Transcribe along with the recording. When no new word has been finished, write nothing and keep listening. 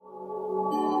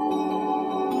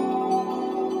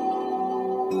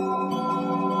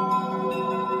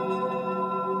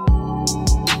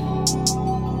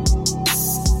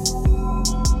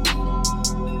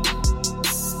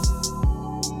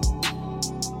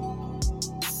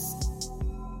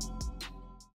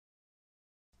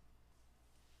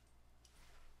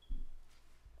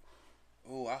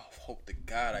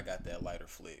God I got that lighter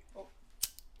flick.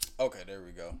 Okay, there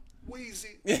we go.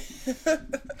 Wheezy.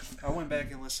 I went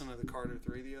back and listened to the Carter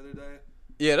 3 the other day.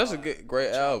 Yeah, that's a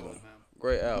great album. Man.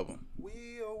 Great album.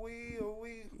 We.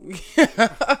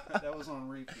 That was on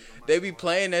repeat. They be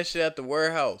playing that shit at the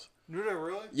warehouse. Do they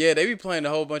really? Yeah, they be playing a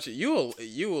whole bunch of. You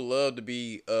will love to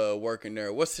be working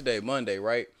there. What's today? Monday,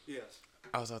 right? Yes.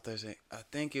 I was out there saying, I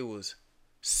think it was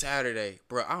Saturday,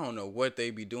 bro. I don't know what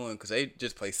they be doing because they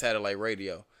just play satellite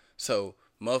radio. So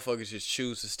motherfuckers just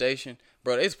choose the station,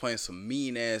 bro. They was playing some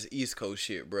mean ass East Coast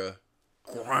shit, bro.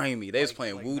 Grimy. They was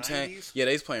playing Wu-Tang. 90s? Yeah,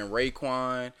 they was playing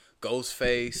Raekwon,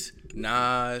 Ghostface,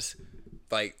 Nas.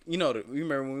 Like, you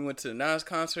remember when we went to the Nas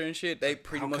concert and shit? They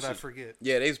pretty much. How could I forget?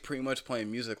 Yeah, they was pretty much playing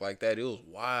music like that. It was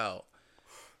wild.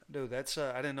 Dude, that's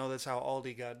I didn't know that's how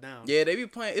Aldi got down. Yeah, they be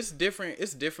playing. It's different.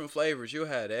 It's different flavors. You'll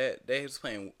have that. They was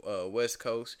playing West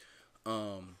Coast.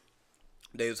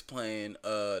 They was playing.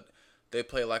 They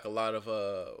play like a lot of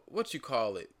what you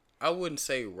call it? I wouldn't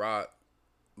say rock,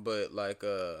 but like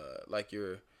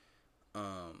your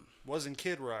Wasn't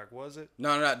Kid Rock, was it?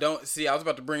 No, don't see. I was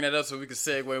about to bring that up so we could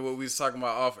segue what we was talking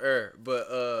about off air.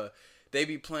 But they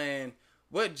be playing.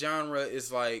 What genre is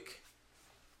like?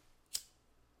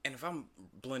 And if I'm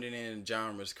blending in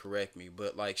genres, correct me.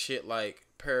 But like shit like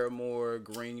Paramore,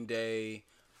 Green Day,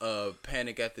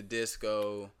 Panic at the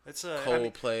Disco,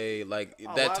 Coldplay, like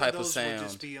that type of sound. Would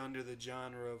just be under the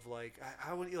genre of like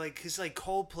I would like because like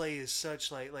Coldplay is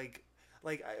such like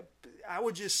I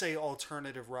would just say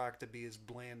alternative rock to be as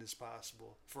bland as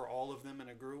possible for all of them in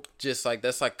a group. Just like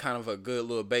that's like kind of a good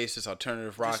little basis,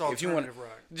 alternative rock. Just alternative if you want,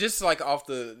 rock. Just like off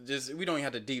the, we don't even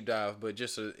have to deep dive, but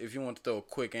just if you want to throw a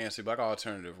quick answer, like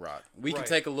alternative rock, we can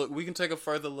take a look. We can take a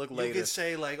further look later. You could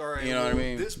say like, all right, you know what I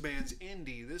mean? This band's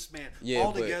indie. This band,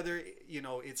 all together,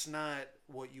 it's not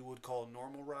what you would call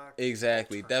normal rock.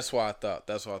 Exactly. That's what I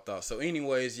thought. So,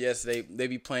 anyways, yes, they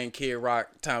be playing Kid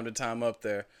Rock time to time up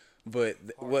there. But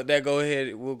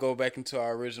we'll go back into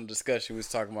our original discussion we was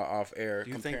talking about off air. Do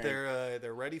you think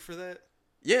they're ready for that?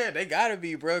 Yeah, they gotta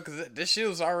be, bro, because this shit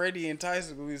was already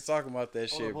enticing when we was talking about that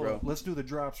shit, bro. Let's do the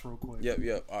drops real quick.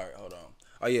 Yep. All right, hold on.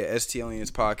 Oh yeah, ST Aliens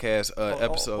podcast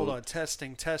episode. Hold on,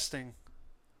 testing.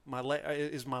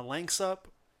 Is my lengths up?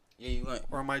 Yeah, you like.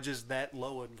 Or am I just that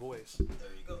low in voice? There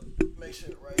you go. Make sure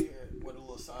right here where the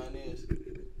little sign is. There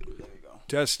you go.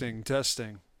 Testing.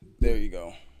 There you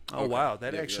go. Oh, okay. Wow,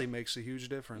 that actually makes a huge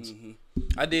difference. Mm-hmm.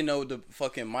 I didn't know the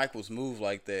fucking mic was moved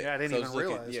like that. Yeah, I didn't even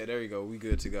realize. Yeah, there you go. We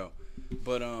good to go.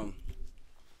 But, yeah,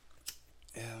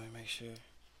 let me make sure.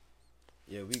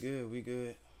 Yeah, we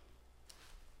good.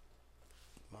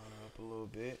 Monitor up a little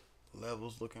bit.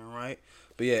 Levels looking right.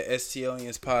 But yeah, ST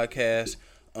Aliens podcast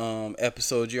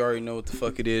episode. You already know what the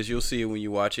fuck it is. You'll see it when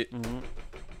you watch it. Mm-hmm.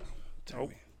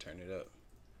 Turn it up.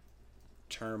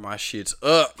 Turn my shits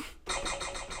up.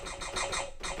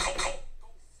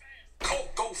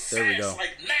 There we go.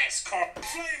 Like NASCAR.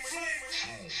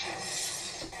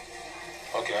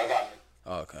 Okay, I got it.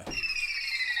 Oh, okay.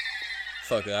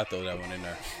 Fuck it, I throw that one in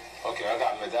there. Okay, I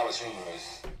got it. That was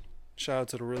humorous. Shout out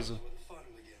to the RZA.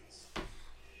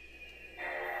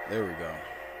 There we go.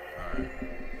 All right.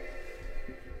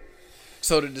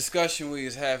 So the discussion we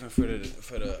was having for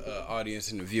the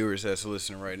audience and the viewers that's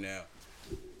listening right now,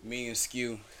 me and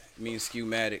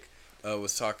Skew-matic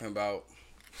was talking about.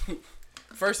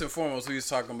 First and foremost, we was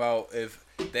talking about if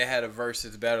they had a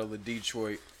versus battle of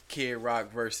Detroit, Kid Rock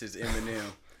versus Eminem.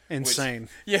 Insane.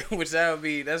 Which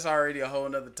that's already a whole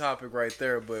nother topic right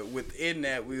there. But within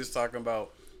that, we was talking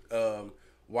about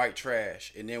white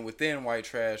trash, and then within white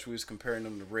trash, we was comparing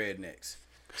them to rednecks.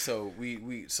 So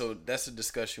so that's a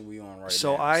discussion we on right now.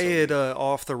 So I had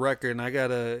off the record, and I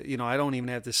gotta, I don't even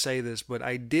have to say this, but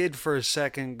I did for a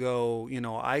second go,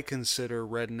 I consider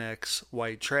rednecks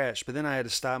white trash, but then I had to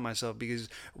stop myself because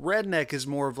redneck is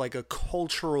more of like a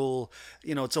cultural,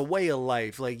 it's a way of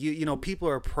life. Like people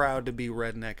are proud to be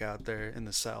redneck out there in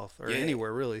the South or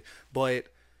anywhere really, but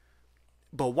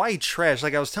white trash,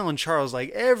 like I was telling Charles, like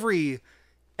every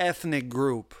ethnic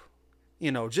group,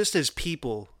 just as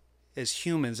people. As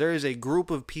humans, there is a group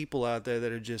of people out there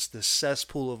that are just the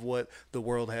cesspool of what the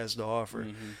world has to offer.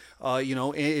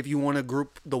 Mm-hmm. If you want to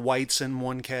group the whites in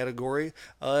one category,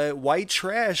 white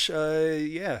trash,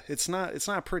 it's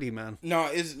not pretty, man. No,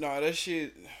 that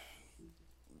shit.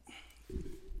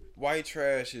 White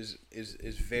trash is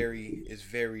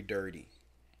very dirty,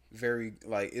 very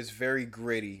it's very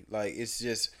gritty. Like it's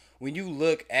just when you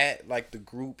look at like the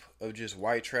group of just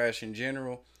white trash in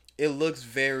general, it looks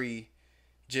very.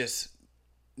 Just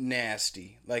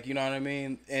nasty, like, you know what I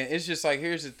mean? And it's just like,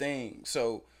 here's the thing.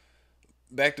 So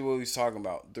back to what we was talking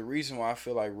about. The reason why I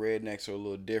feel like rednecks are a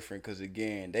little different, because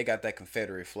again, they got that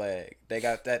Confederate flag. They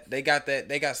got that. They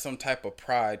got some type of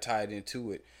pride tied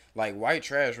into it. Like white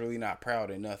trash really not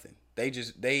proud of nothing.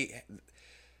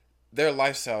 Their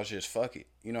lifestyle's just fuck it.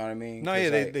 You know what I mean? No, yeah,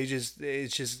 like,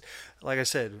 it's just like I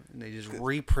said, they just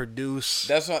reproduce.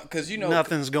 That's what, because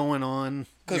nothing's going on.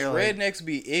 Because rednecks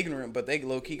be ignorant, but they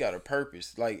low key got a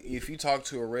purpose. Like if you talk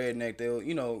to a redneck, they'll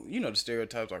the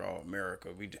stereotypes like, oh, America,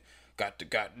 we got the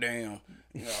goddamn,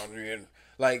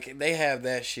 like they have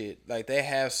that shit. Like they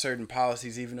have certain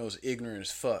policies, even though it's ignorant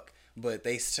as fuck. But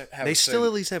they still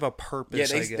at least have a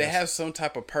purpose. Yeah, they have some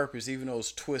type of purpose, even though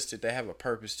it's twisted. They have a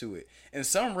purpose to it. And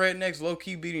some rednecks low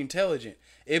key be intelligent.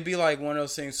 It'd be like one of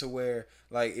those things to where,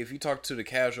 like, if you talk to the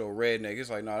casual redneck, it's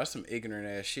like, no, that's some ignorant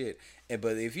ass shit.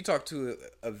 But if you talk to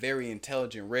a very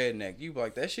intelligent redneck, you be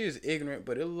like, that shit is ignorant,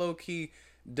 but it low key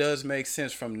does make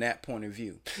sense from that point of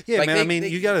view. Yeah, like man.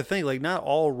 You got to think, like, not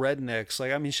all rednecks.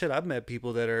 Like, I mean, shit. I've met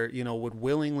people that are, would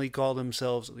willingly call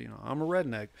themselves, I'm a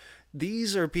redneck.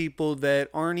 These are people that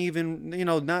aren't even,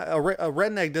 not a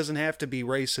redneck doesn't have to be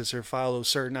racist or follow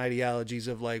certain ideologies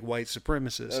of like white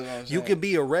supremacists. You could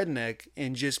be a redneck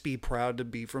and just be proud to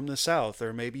be from the South,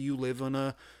 or maybe you live in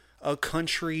a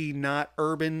country, not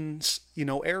urban,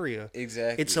 area.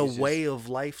 Exactly. It's a way of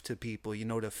life to people,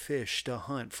 to fish, to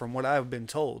hunt, from what I've been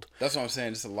told. That's what I'm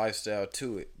saying. It's a lifestyle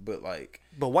to it,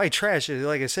 But white trash,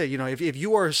 like I said, if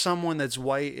you are someone that's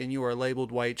white and you are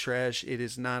labeled white trash, it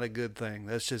is not a good thing.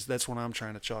 That's what I'm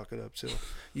trying to chalk it up to.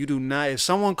 You do not. If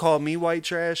someone called me white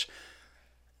trash,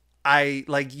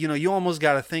 you almost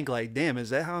got to think like, damn, is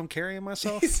that how I'm carrying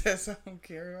myself? That's how I'm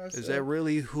carrying myself. Is that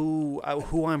really who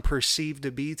I'm perceived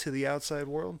to be to the outside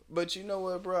world? But you know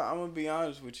what, bro? I'm gonna be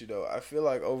honest with you though. I feel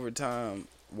like over time,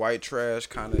 white trash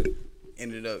kind of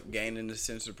ended up gaining a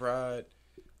sense of pride,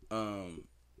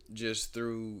 just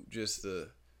through just through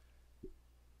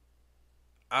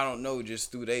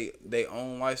they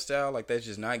own lifestyle. Like that's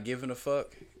just not giving a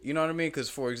fuck. You know what I mean? Because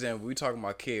for example, we talking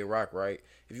about Kid Rock, right?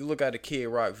 If you look at the Kid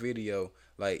Rock video,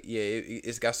 like, yeah,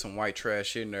 it's got some white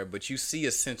trash in there, but you see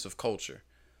a sense of culture.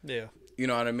 Yeah. You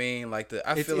know what I mean? Like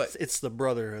I feel like it's the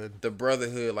brotherhood. The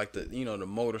brotherhood, like the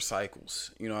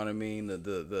motorcycles. You know what I mean? The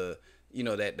the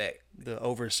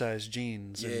oversized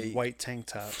jeans and white tank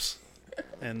tops,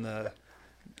 and the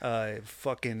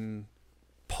fucking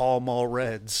Pall Mall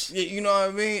Reds. Yeah, you know what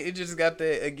I mean? It just got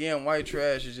that, again, white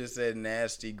trash is just that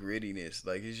nasty grittiness.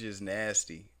 Like it's just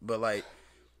nasty, but like.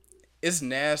 It's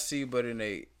nasty, but in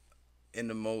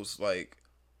the most like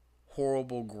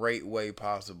horrible, great way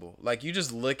possible. Like you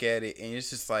just look at it and it's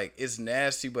just like, it's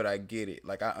nasty, but I get it.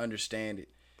 Like I understand it.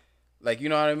 Like, you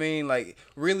know what I mean? Like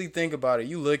really think about it.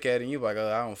 You look at it and you're like,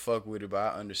 oh, I don't fuck with it, but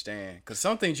I understand. Because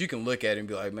some things you can look at it and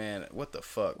be like, man, what the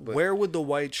fuck? But where would the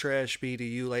white trash be to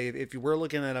you? Like if you were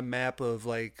looking at a map of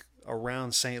like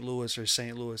around St. Louis or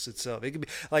St. Louis itself, it could be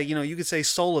like, you could say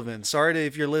Sullivan. Sorry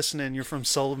if you're listening, you're from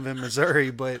Sullivan, Missouri,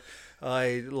 but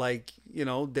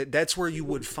that's where you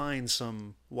would find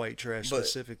some white trash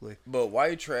specifically. But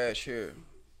white trash here,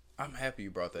 I'm happy you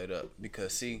brought that up,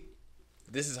 because see,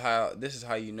 this is how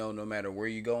no matter where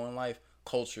you go in life,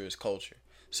 culture is culture.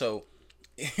 So,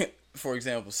 for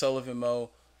example, Sullivan,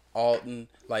 Mo, Alton,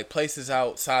 like places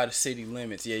outside of city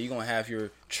limits, yeah, you're gonna have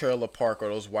your trailer park or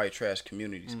those white trash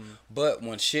communities. But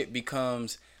when shit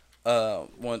becomes,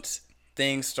 once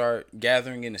things start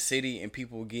gathering in the city and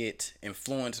people get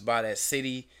influenced by that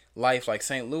city life, like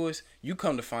St. Louis, you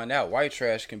come to find out white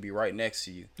trash can be right next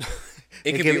to you.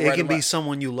 It can be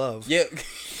someone you love. Yeah.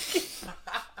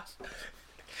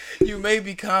 You may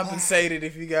be compensated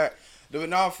if you got, but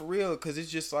no, for real, because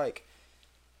it's just like,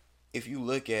 if you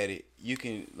look at it, you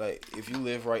can, like, if you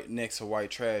live right next to white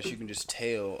trash, you can just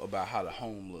tell about how the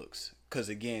home looks. Because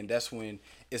again, that's when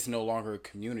it's no longer a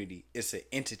community, it's an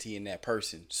entity in that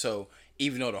person. So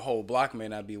even though the whole block may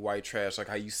not be white trash, like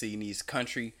how you see in these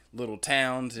country little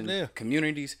towns and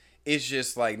communities, it's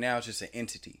just like, now it's just an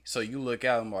entity. So you look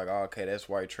out and like, oh, okay, that's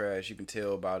white trash. You can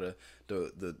tell by the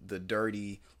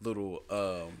dirty little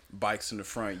bikes in the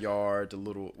front yard, the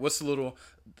little, what's the little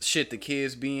shit the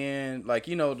kids be in, like,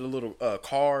 the little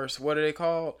cars, what are they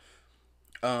called?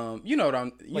 What I'm,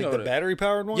 the battery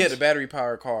powered ones? Yeah, the battery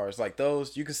powered cars, like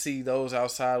those. You can see those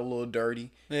outside a little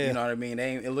dirty. Yeah. You know what I mean?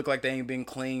 It look like they ain't been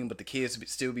clean, but the kids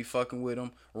still be fucking with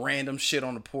them. Random shit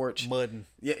on the porch, mudding.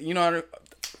 Yeah, you know what I mean?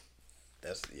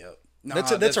 That's Nah,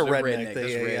 that's a redneck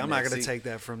thing. Yeah, I'm not gonna take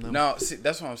that from them. No, see,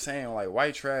 that's what I'm saying. Like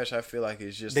white trash, I feel like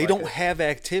it's just they don't have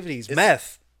activities.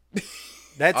 Meth.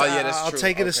 That's I'll true.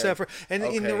 Take it a step further. And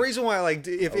the reason why, like,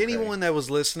 if anyone that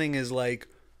was listening is like,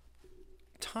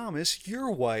 Thomas,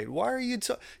 you're white. Why are you?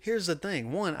 Here's the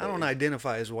thing. One, I don't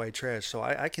identify as white trash, so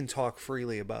I can talk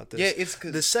freely about this. Yeah, it's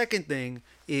 'cause the second thing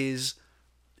is,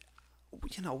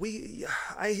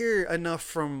 I hear enough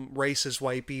from racist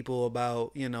white people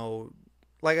about,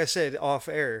 like I said off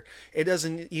air, it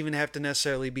doesn't even have to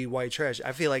necessarily be white trash.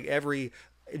 I feel like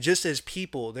just as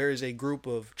people, there is a group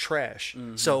of trash.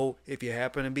 Mm-hmm. So if you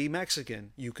happen to be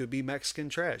Mexican, you could be Mexican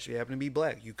trash. If you happen to be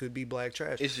black, you could be black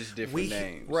trash. It's just different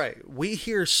names. Right. We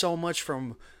hear so much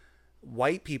from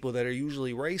white people that are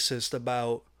usually racist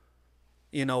about,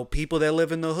 people that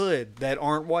live in the hood that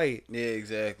aren't white. Yeah,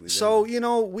 exactly. So,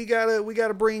 we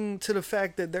gotta bring to the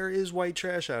fact that there is white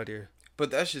trash out here.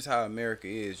 But that's just how America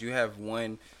is. You have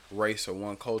one race or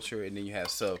one culture, and then you have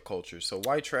subcultures. So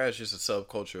white trash is a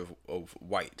subculture of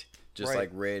white, just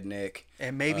like redneck.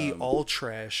 And maybe all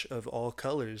trash of all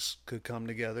colors could come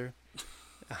together.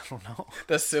 I don't know.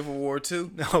 That's Civil War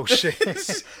too. Oh shit!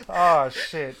 Oh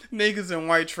shit! Niggas and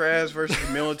white trash versus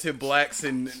militant blacks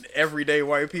and everyday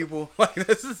white people. Like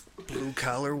this is blue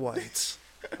collar whites.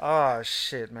 Oh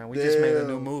shit, man! We just made a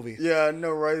new movie. Yeah, I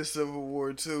know, right? Civil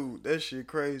War 2. That shit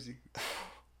crazy.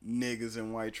 Niggas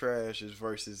and white trash is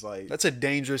versus like. That's a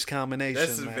dangerous combination.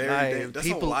 That's man.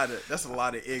 That's a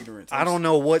lot of ignorance. I don't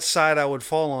know what side I would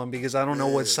fall on because I don't know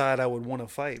what side I would want to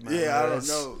fight, man. Yeah, I don't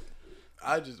know.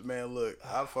 I just, man, look,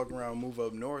 I fuck around, move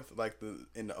up north like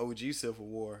in the OG Civil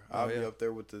War. I'll be up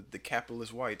there with the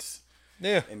capitalist whites.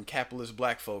 Yeah. And capitalist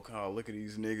black folk. Oh, look at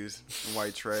these niggas,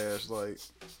 white trash, like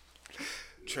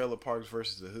trailer parks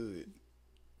versus the hood.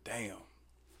 Damn.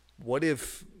 What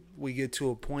if we get to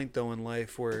a point though in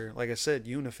life where, like I said,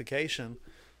 unification,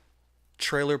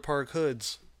 trailer park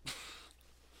hoods.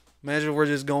 Imagine we're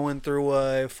just going through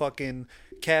a fucking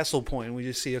Castle Point and we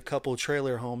just see a couple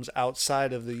trailer homes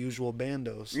outside of the usual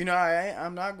bandos.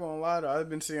 I'm not gonna lie though. I've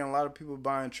been seeing a lot of people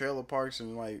buying trailer parks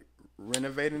and like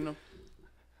renovating them.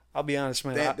 I'll be honest,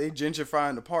 man. They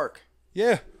gentrifying the park.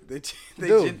 Yeah. They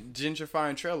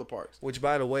gentrifying trailer parks. Which,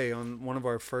 by the way, on one of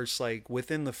our first,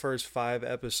 within the first 5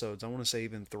 episodes, I want to say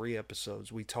even 3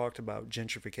 episodes, we talked about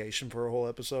gentrification for a whole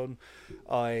episode.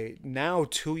 Now,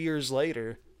 2 years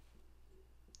later,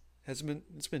 it's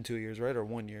been 2 years, right? Or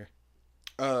 1 year?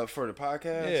 For the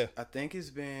podcast? Yeah. I think it's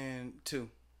been 2.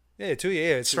 Yeah, 2 years.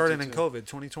 Yeah, it started in COVID,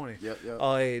 2020. Yep.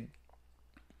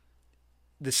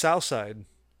 The South Side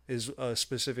is a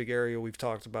specific area we've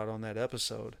talked about on that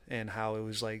episode and how it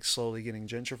was slowly getting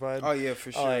gentrified. Oh yeah,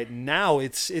 for sure. Now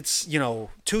it's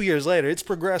 2 years later, it's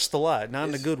progressed a lot, not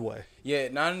in a good way. Yeah,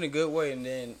 not in a good way. And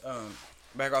then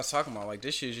back I was talking about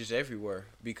this shit's just everywhere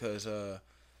because the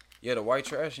white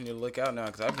trash, you need to look out now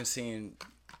because I've been seeing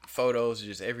photos of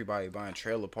just everybody buying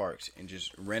trailer parks and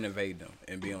just renovating them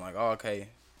and being like, oh, okay,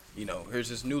 here's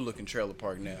this new looking trailer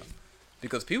park now.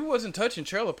 Because people wasn't touching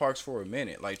trailer parks for a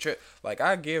minute.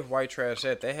 I give white trash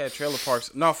that. They had trailer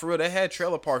parks. No, for real, they had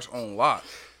trailer parks on lock.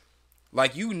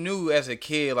 You knew as a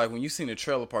kid, when you seen a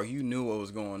trailer park, you knew what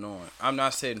was going on. I'm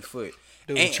not setting foot.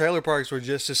 Dude, trailer parks were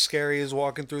just as scary as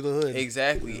walking through the hood.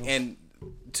 Exactly. And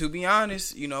to be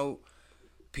honest,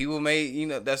 people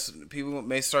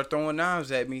may start throwing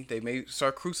knives at me. They may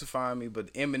start crucifying me,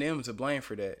 but Eminem's to blame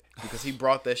for that because he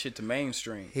brought that shit to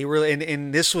mainstream. He really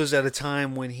and this was at a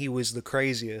time when he was the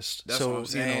craziest. That's what I'm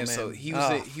saying. So he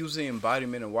was the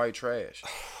embodiment of white trash.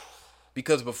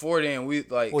 Because before then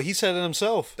well, he said it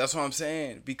himself. That's what I'm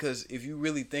saying. Because if you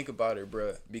really think about it,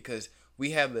 bruh, because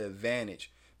we have the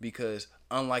advantage. Because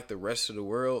unlike the rest of the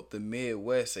world, the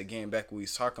Midwest, again, back what we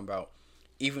was talking about,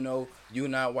 even though you're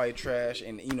not white trash,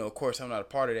 and of course I'm not a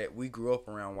part of that, we grew up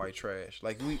around white trash.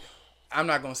 I'm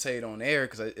not gonna say it on air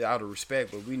because out of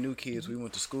respect, but we knew kids we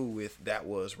went to school with that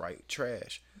was white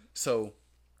trash. So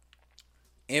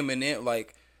Eminem,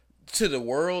 to the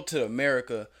world, to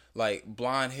America,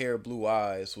 blonde hair, blue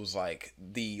eyes was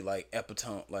the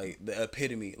epitome, the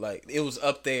epitome. It was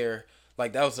up there,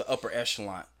 that was the upper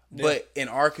echelon. Yeah. But in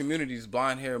our communities,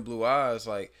 blonde hair and blue eyes,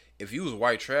 if you was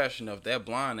white trash enough, that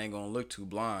blonde ain't gonna look too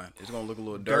blonde. It's gonna look a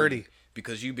little dirty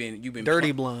because you've been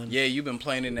dirty blonde. Yeah, you've been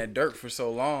playing in that dirt for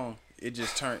so long.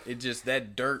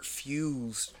 That dirt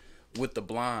fused with the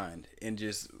blonde and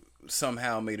just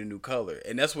somehow made a new color.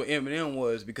 And that's what Eminem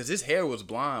was because his hair was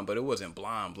blonde, but it wasn't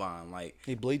blonde.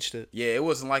 He bleached it. Yeah, it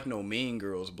wasn't like no Mean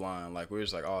Girls blonde. We're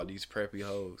just oh, these preppy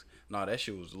hoes. No, that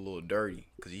shit was a little dirty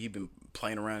because he been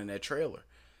playing around in that trailer.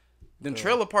 Them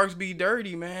trailer parks be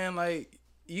dirty, man.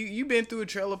 You been through a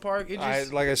trailer park.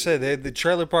 Like I said, the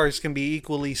trailer parks can be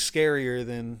equally scarier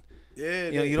than. Yeah.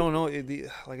 You don't know.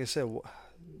 Like I said,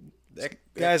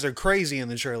 guys are crazy in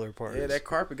the trailer parks. Yeah, that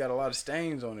carpet got a lot of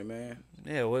stains on it, man.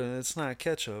 Yeah, well, it's not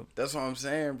ketchup. That's what I'm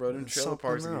saying, bro. Them It's trailer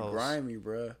parks something get else. grimy,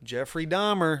 bro. Jeffrey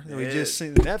Dahmer. We Yeah. just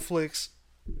seen Netflix.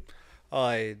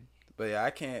 I But yeah,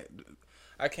 I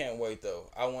can't wait though.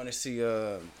 I want to see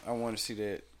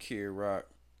that Kid Rock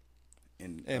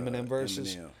and Eminem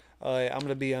versus. Eminem. I'm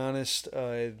gonna be honest.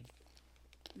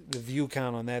 The view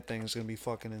count on that thing is gonna be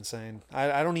fucking insane.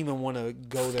 I don't even want to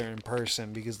go there in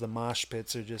person because the mosh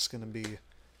pits are just gonna be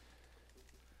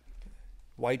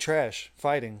white trash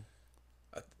fighting,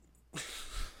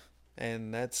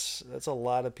 and that's a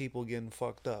lot of people getting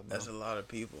fucked up. That's a lot of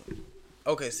people.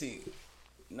 Okay, see,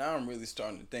 now I'm really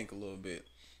starting to think a little bit.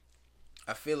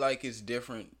 I feel like it's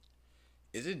different.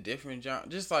 Is it different, John?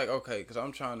 Just like, okay, because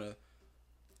I'm trying to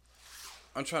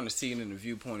see it in the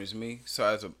viewpoint as me.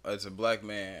 So as a black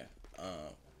man,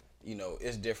 you know,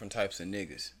 it's different types of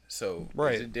niggas. So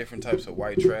Right. is it different types of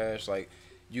white trash? Like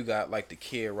you got like the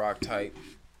Kid Rock type,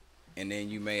 and then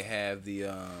you may have the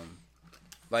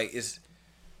like it's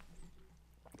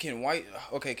can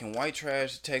white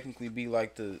trash technically be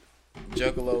like the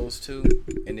juggalos too,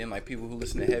 and then like people who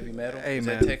listen to heavy metal? Hey, is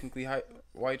man. that technically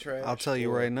white trash? I'll tell you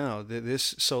Or- right now.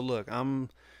 So look,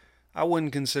 I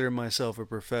wouldn't consider myself a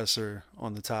professor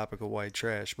on the topic of white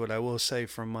trash, but I will say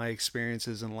from my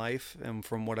experiences in life and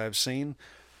from what I've seen,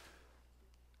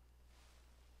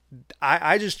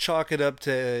 I just chalk it up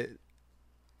to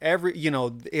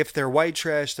if they're white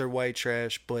trash, they're white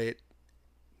trash, but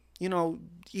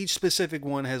each specific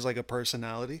one has like a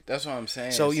personality. That's what I'm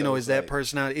saying. So, is it's that like-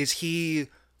 personality, is he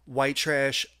white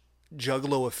trash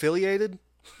Juggalo affiliated?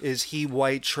 Is he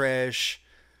white trash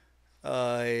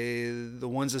the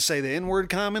ones that say the N-word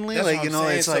commonly? That's Like, what I'm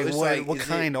saying. it's So like, it's what, like, what is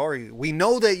kind are you? We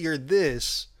know that you're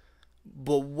this,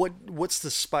 but what's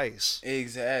the spice?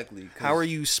 Exactly. 'Cause How are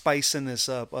you spicing this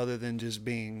up other than just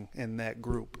being in that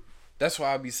group? That's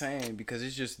why I be saying, because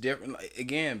it's just different. Like,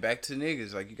 again, back to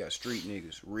niggas. Like you got street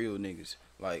niggas, real niggas,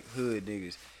 like hood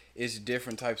niggas. It's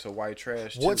different types of white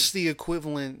trash too. What's the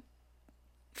equivalent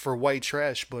for white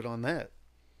trash but on that?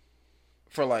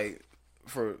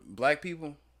 for black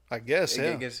people? I guess, I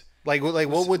yeah. guess- Like what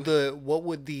what's- would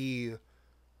the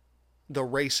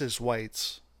racist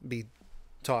whites be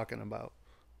talking about?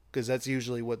 Because that's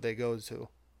usually what they go to.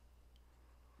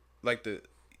 Like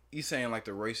you saying like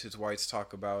the racist whites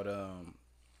talk about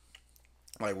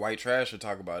like white trash or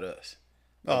talk about us?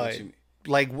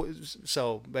 Like what you mean?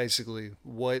 So basically,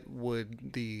 what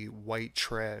would the white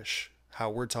trash, how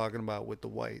we're talking about with the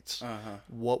whites,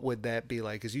 what would that be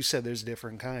like? Because you said there's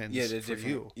different kinds. Yeah, there's for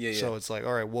different- you. yeah. So it's like,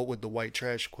 all right, what would the white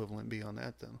trash equivalent be on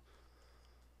that then?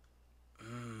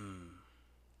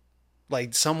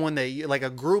 Like someone like a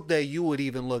group that you would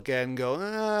even look at and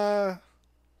go,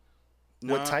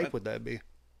 what Nah, type would that be?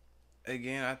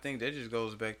 Again, I think that just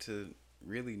goes back to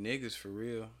really niggas for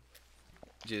real.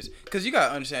 Just because you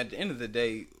gotta understand, at the end of the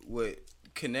day, what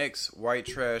connects white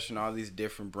trash and all these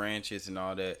different branches and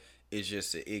all that is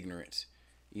just the ignorance.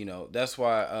 You know, that's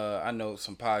why I know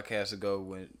some podcasts ago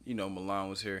when, Milan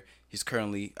was here, he's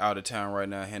currently out of town right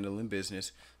now handling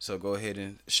business. So go ahead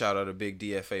and shout out a big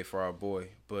DFA for our boy.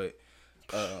 But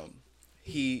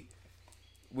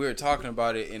we were talking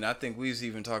about it, and I think we was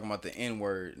even talking about the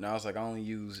N-word. And I was like, I only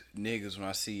use niggas when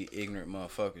I see ignorant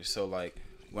motherfuckers. So like,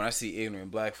 when I see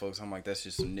ignorant black folks, I'm like, that's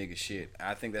just some nigga shit.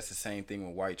 I think that's the same thing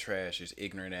with white trash, is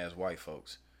ignorant ass white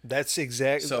folks. That's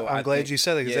exact. So I'm I glad think- you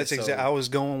said that because yeah, that's exact. so- I was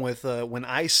going with when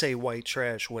I say white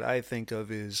trash, what I think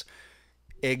of is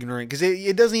ignorant, because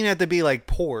it doesn't even have to be like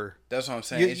poor. That's what I'm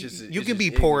saying. You, It's just you it's can just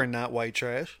be poor ignorant. and not white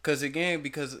trash. Because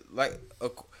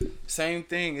same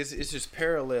thing. It's just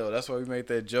parallel. That's why we made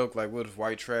that joke. Like, what if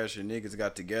white trash and niggas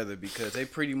got together? Because they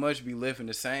pretty much be living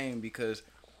the same. Because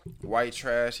white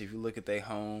trash, if you look at their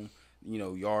home,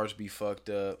 yards be fucked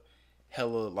up.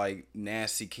 Hella like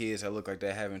nasty kids that look like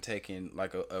they haven't taken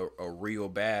like a real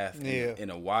bath in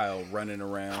a while, running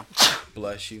around.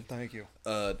 Bless you. Thank you.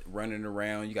 Running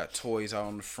around. You got toys out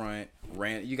on the front.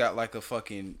 You got like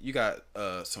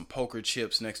some poker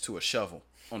chips next to a shovel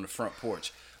on the front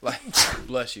porch. Like,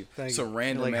 bless you. Thank Some you.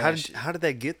 random Like, ass shit. how did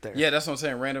that get there? Yeah, that's what I'm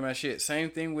saying. Random ass shit.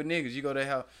 Same thing with niggas. You go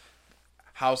to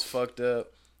house fucked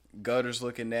up, gutters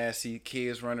looking nasty,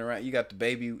 kids running around. You got the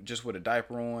baby just with a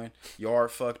diaper on,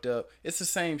 yard fucked up. It's the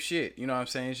same shit. You know what I'm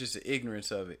saying? It's just the ignorance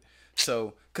of it.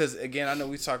 So, because again, I know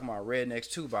we talking about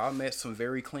rednecks too, but I met some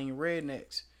very clean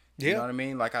rednecks. You know what I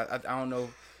mean? Like, I don't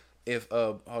know if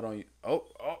hold on.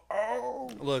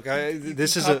 Look,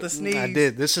 this is caught a the sneeze. I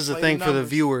did. This is a Play thing the for the numbers.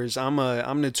 viewers.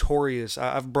 I'm notorious.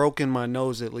 I've broken my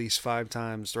nose at least 5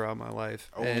 times throughout my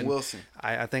life. Owen And Wilson.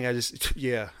 I think I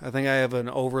think I have an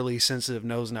overly sensitive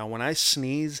nose now. When I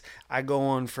sneeze, I go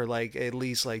on for like at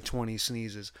least like 20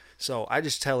 sneezes. So I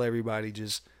just tell everybody,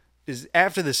 just is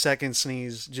after the second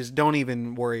sneeze, just don't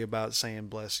even worry about saying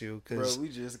bless you, Bro, we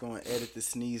just gonna edit the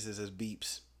sneezes as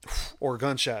beeps. or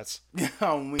gunshots.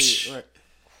 On me, right?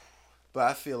 But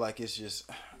I feel like it's just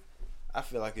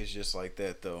like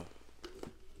that though.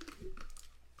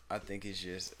 I think it's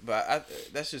just,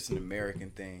 that's just an American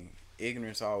thing.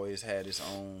 Ignorance always had its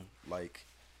own like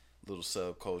little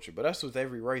subculture, but that's with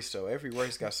every race though. Every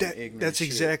race got some ignorant. That's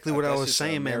exactly what I was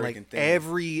saying, man. Like thing.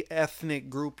 every ethnic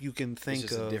group you can think it's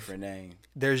just of, a different name.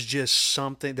 There's just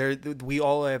something there. We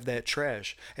all have that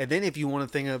trash, and then if you want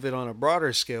to think of it on a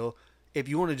broader scale, if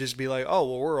you want to just be like, oh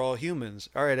well, we're all humans.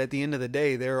 All right, at the end of the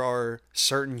day, there are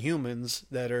certain humans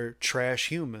that are trash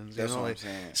humans. That's what I'm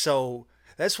saying. So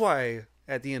that's why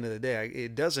at the end of the day,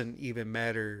 it doesn't even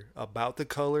matter about the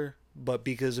color, but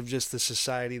because of just the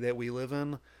society that we live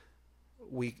in,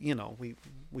 we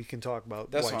can talk about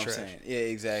that's white what I'm trash. saying. Yeah,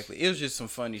 exactly. It was just some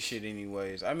funny shit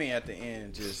anyways. I mean, at the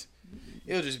end,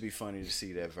 it'll just be funny to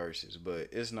see that versus, but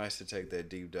it's nice to take that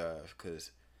deep dive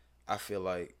because I feel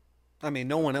like, I mean,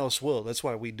 no one else will. That's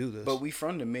why we do this. but we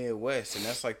from the Midwest, and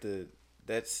that's like the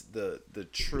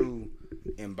true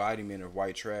embodiment of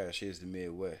white trash is the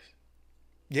Midwest.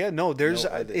 Yeah, no,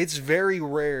 it's very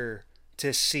rare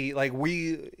to see, like,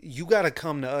 you got to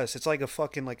come to us. It's like an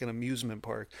amusement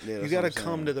park. Yeah, you got to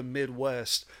come to the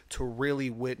Midwest to really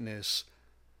witness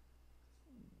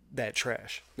that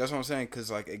trash. That's what I'm saying, because,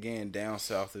 like, again, down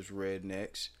south is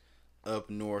rednecks. Up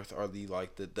north are the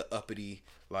uppity,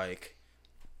 like,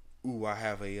 ooh, I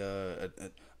have a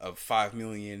 $5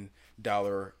 million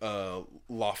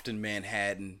loft in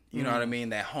Manhattan. You know what I mean?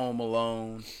 That Home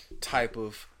Alone type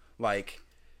of, like,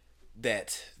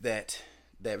 that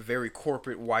very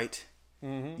corporate white.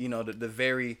 You know, the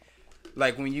very,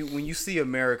 like, when you see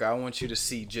America, I want you to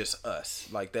see just us,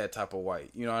 like that type of white.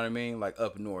 You know what I mean? Like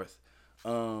up north.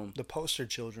 The poster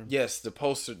children. Yes,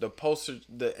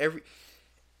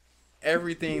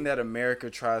 everything that America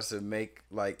tries to make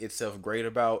like itself great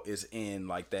about is in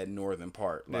like that northern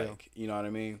part. Like, you know what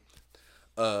I mean?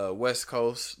 West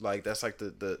Coast, like that's like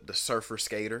the surfer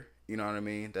skater. You know what I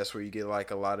mean? That's where you get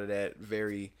like a lot of that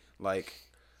very like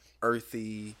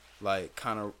earthy, like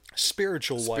kind of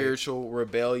spiritual,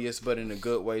 rebellious, but in a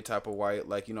good way type of white.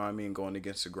 Like, you know what I mean? Going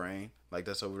against the grain. Like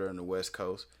that's over there in the West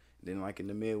Coast. Then like in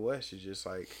the Midwest, it's just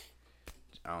like,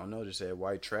 I don't know, just that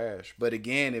white trash. But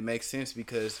again, it makes sense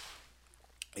because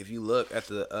if you look at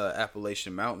the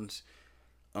Appalachian Mountains,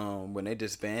 when they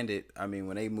disbanded, I mean,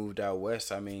 when they moved out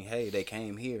west, I mean, hey, they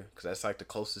came here because that's like the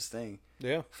closest thing.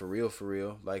 Yeah. For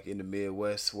real. Like in the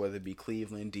Midwest, whether it be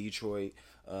Cleveland, Detroit,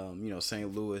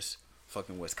 St. Louis,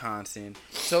 fucking Wisconsin.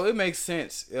 So it makes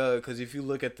sense because if you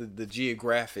look at the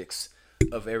geographics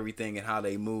of everything and how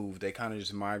they moved, they kind of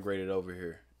just migrated over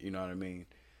here. You know what I mean?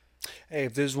 Hey,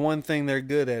 if there's one thing they're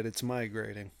good at, it's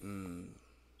migrating. And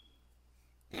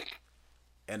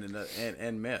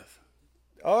meth.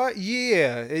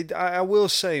 Yeah. I will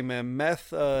say, man, meth.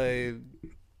 There's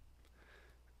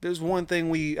one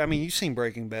thing you've seen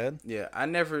Breaking Bad. Yeah, I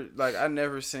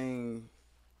never seen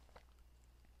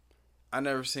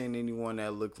anyone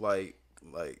that looked like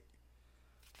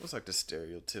what's like the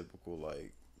stereotypical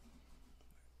like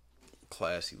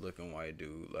classy looking white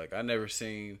dude. Like I never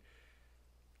seen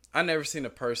a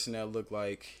person that looked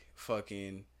like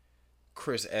fucking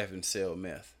Chris Evans sell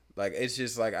meth. Like it's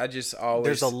just like I just always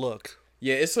there's a look.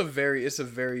 Yeah, it's a very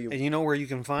And you know where you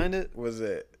can find it? What's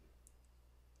that?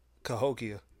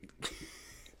 Cahokia.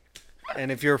 And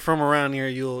if you're from around here,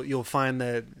 you'll find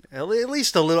that at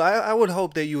least a little. I would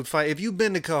hope that you would find, if you've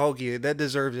been to Cahokia, that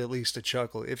deserves at least a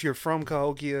chuckle. If you're from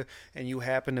Cahokia and you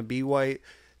happen to be white,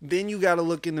 then you got to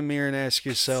look in the mirror and ask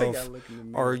yourself,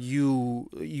 are you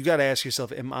got to ask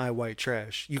yourself, am I white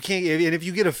trash? You can't, and if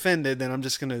you get offended, then I'm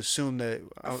just going to assume that,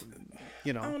 I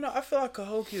don't know. I feel like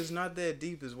Cahokia is not that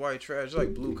deep as white trash. It's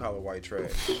like blue collar white trash.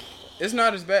 It's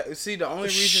not as bad. See, the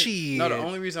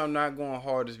only reason I'm not going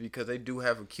hard is because they do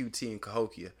have a QT in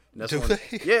Cahokia. Do they?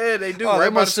 Yeah, they do. Oh,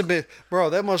 that must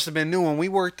have been new when we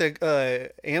worked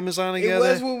at Amazon together.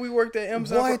 It was when we worked at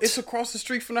Amazon. What? It's across the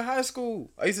street from the high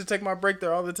school. I used to take my break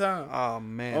there all the time. Oh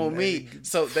man, on me.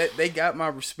 So that they got my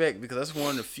respect because that's one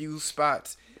of the few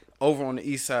spots over on the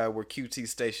east side where QT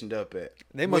stationed up at.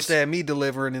 They must have had me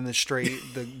delivering in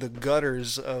the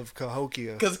gutters of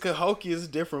Cahokia. Because Cahokia is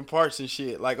different parts and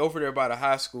shit. Like over there by the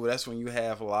high school, that's when you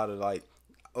have a lot of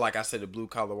like I said, the blue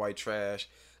collar white trash.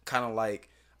 Kind of like,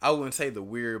 I wouldn't say the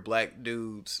weird black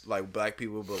dudes, like black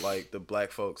people, but like the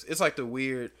black folks. It's like the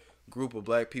weird group of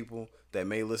black people that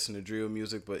may listen to drill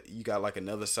music, but you got like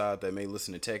another side that may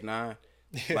listen to Tech Nine.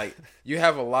 Like you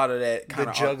have a lot of that kind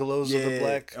of juggalos of the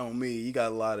black. On me, you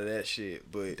got a lot of that shit.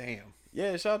 But damn,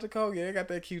 yeah, shout out to Kogi. They got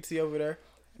that QT over there.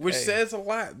 Which Hey. says a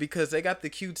lot because they got the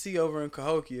QT over in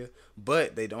Cahokia,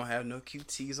 but they don't have no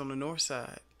QTs on the north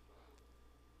side.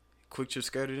 Quick Trip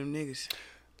scared of them niggas.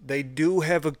 They do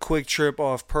have a quick trip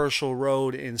off Purcell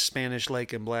Road in Spanish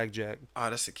Lake and Blackjack. Oh,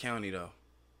 that's the county though.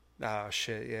 Oh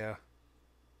shit, yeah.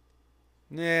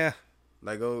 Yeah.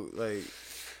 Like go like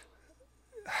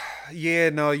Yeah,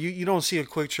 no, you don't see a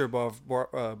quick trip off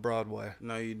Broadway.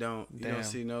 no, you don't. You Damn. don't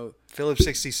see no. Phillips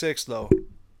 66 though.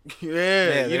 Yeah,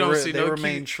 they you don't re- see they no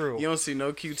remain true. You don't see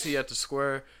no QT at the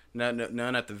square. None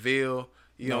at the Ville.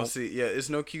 You Nope. don't see. Yeah, it's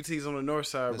no QTs on the north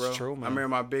side, That's bro. true, man. I remember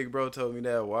my big bro told me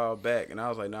that a while back, and I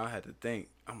was like, "No, I had to think."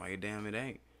 I'm like, "Damn, it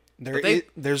ain't."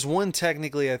 There's one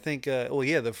technically, I think.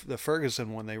 The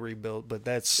Ferguson one they rebuilt, but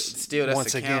that's Still, that's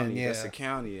once the again, county. yeah. That's the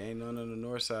county. Ain't none on the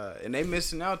north side, and they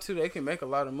missing out too. They can make a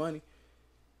lot of money.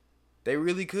 They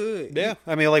really could. Yeah,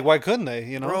 I mean, like, why couldn't they?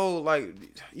 You know, Bro, like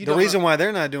the reason why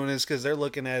they're not doing it is because they're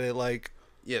looking at it like,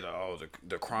 yeah,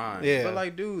 the crime. Yeah. But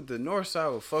like, dude, the north side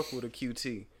will fuck with a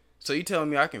QT. So you telling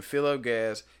me I can fill up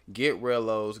gas, get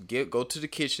relos, go to the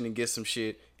kitchen and get some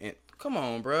shit, and come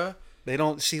on, bruh. they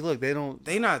don't see. Look, they don't.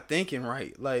 They not thinking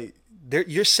right. Like,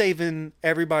 You're saving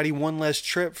everybody one less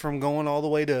trip from going all the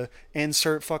way to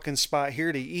insert fucking spot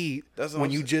here to eat. That's what when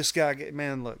I'm you saying. just got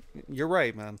man. Look, you're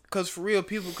right, man. cause for real,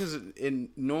 people, cause in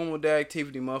normal day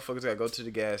activity, motherfuckers gotta go to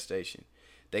the gas station.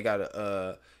 They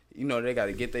gotta, they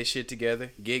gotta get their shit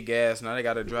together, get gas. Now they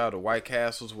gotta drive to White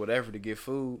Castles, whatever, to get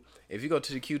food. If you go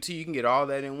to the QT, you can get all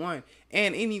that in one.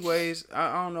 And anyways,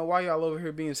 I don't know why y'all over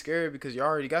here being scared because you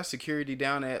already got security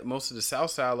down at most of the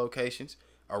south side locations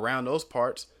around those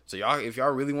parts. So y'all, if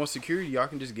y'all really want security, y'all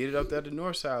can just get it up there at the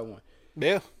north side one.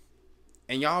 Yeah.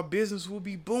 And y'all business will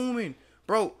be booming.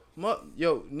 Bro,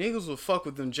 niggas will fuck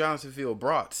with them Johnsonville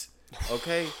brats.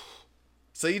 Okay?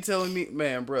 So you telling me,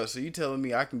 man, bro, I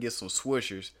can get some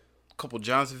Swishers, a couple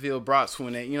Johnsonville brats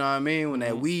when that, you know what I mean? When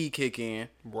that weed kick in.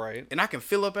 Right. And I can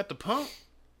fill up at the pump?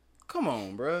 Come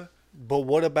on, bro. But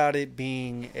what about it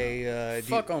being a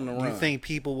Fuck on the Do you run. think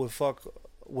people would fuck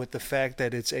with the fact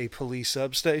that it's a police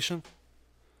substation?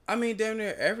 I mean, damn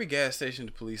near every gas station is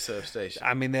a police substation.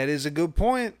 I mean, that is a good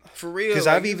point. For real. Because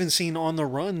like, I've even seen on the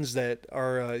runs that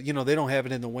are, they don't have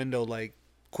it in the window like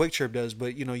Quick Trip does,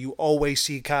 but, you always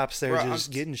see cops there Bro,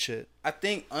 just getting shit. I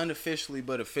think unofficially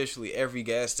but officially every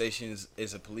gas station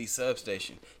is a police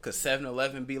substation. Because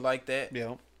 7-Eleven be like that.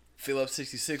 Yeah. Phillips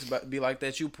 66 be like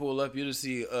that. You pull up, you just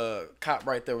see a cop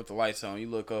right there with the lights on. You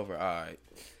look over, all right.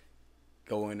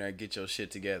 Go in there, get your shit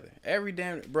together.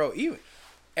 Even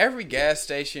every gas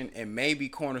station and maybe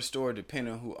corner store,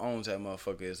 depending on who owns that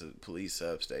motherfucker, is a police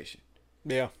substation.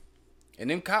 Yeah. And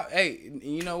them cops, hey,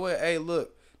 you know what? Hey,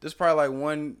 look, this is probably like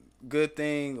one good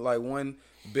thing, like one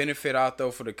benefit I'll throw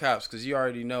for the cops, because you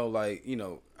already know, like,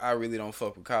 I really don't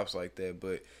fuck with cops like that,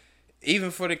 but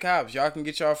even for the cops, y'all can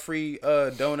get y'all free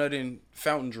donut and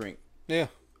fountain drink. Yeah.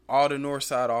 All the north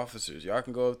side officers, y'all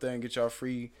can go up there and get y'all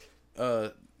free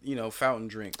fountain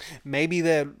drink. Maybe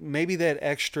that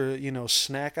extra,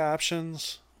 snack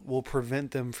options will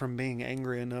prevent them from being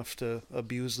angry enough to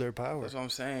abuse their power. That's what I'm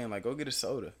saying. Like, go get a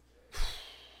soda.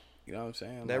 You know what I'm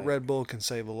saying? That like, Red Bull can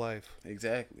save a life.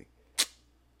 Exactly.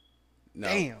 No,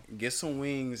 Damn. Get some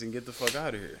wings and get the fuck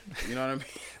out of here. You know what I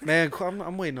mean? Man,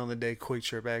 I'm waiting on the day Quick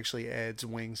Trip actually adds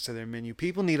wings to their menu.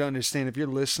 People need to understand, if you're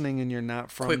listening and you're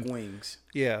not from... Quick wings.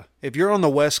 Yeah. If you're on the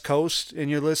West Coast and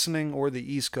you're listening, or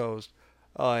the East Coast,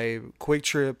 Quick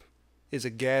Trip is a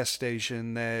gas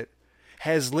station that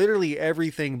has literally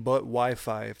everything but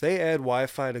Wi-Fi. If they add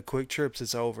Wi-Fi to Quick Trips,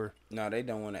 it's over. No, they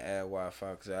don't want to add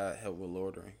Wi-Fi because I help with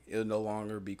ordering. It'll no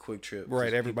longer be Quick Trip.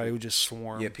 Right, everybody would just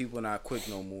swarm. Yeah, people not quick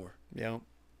no more. Yeah.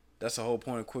 That's the whole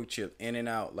point of Quick Trip. In and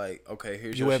out. Like, okay,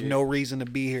 here's You your have shit. no reason to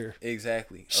be here.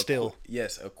 Exactly. Still.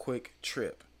 A quick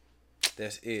trip.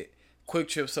 That's it. Quick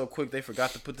Trip so quick they forgot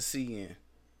to put the C in.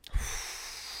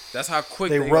 That's how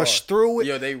quick They rushed through it.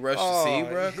 Yo, they rushed the C,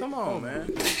 bro. Come on, man.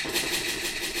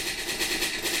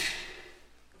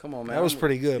 Come on, man. That was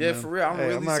pretty good, yeah, man. for real. I'm Hey,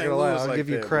 really not St. gonna lie. Louis I'll like give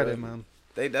you that, credit, bro.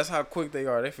 man. That's how quick they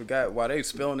are. They forgot while they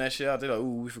spelling that shit out. They're like,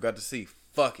 ooh, we forgot the C.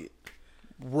 Fuck it.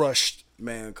 Rushed.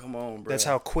 Man, come on, bro. That's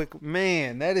how quick.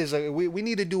 Man, that is we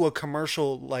need to do a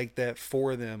commercial like that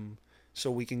for them so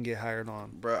we can get hired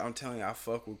on. Bro, I'm telling you, I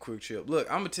fuck with Quick Trip.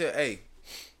 Look, I'm going to tell, hey,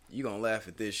 you going to laugh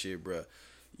at this shit, bro.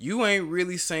 You ain't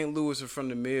really St. Louis or from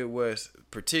the Midwest,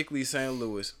 particularly St.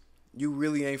 Louis. You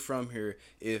really ain't from here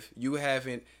if you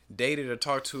haven't dated or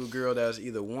talked to a girl that's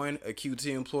either one, a QT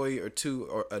employee, or two,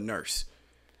 or a nurse.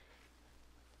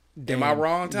 Am I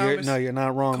wrong, Thomas? No, you're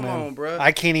not wrong, Come man. on, bro.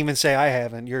 I can't even say I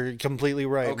haven't. You're completely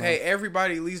right. Okay, man.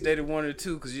 everybody at least dated one or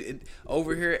two, because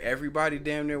over here, everybody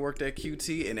damn near worked at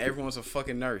QT, and everyone's a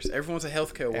fucking nurse. Everyone's a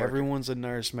healthcare worker. Everyone's a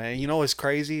nurse, man. You know what's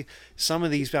crazy? Some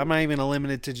of these, I'm not even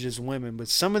limited to just women, but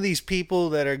some of these people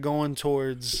that are going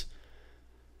towards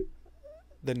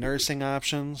the nursing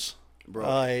options,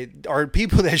 bro, are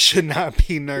people that should not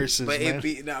be nurses. But man. it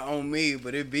be not on me,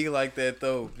 but it be like that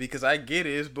though, because I get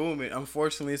it, it's booming.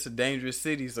 Unfortunately, it's a dangerous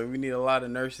city, so we need a lot of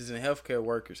nurses and healthcare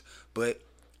workers. But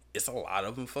it's a lot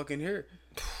of them fucking here.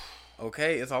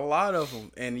 Okay, it's a lot of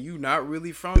them, and you not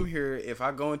really from here. If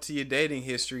I go into your dating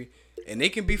history, and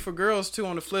it can be for girls too.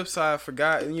 On the flip side, for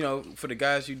guys, for the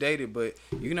guys you dated, but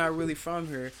you're not really from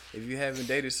here if you haven't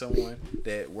dated someone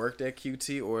that worked at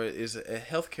QT or is a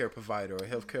healthcare provider or a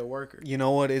healthcare worker. You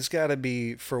know what? It's got to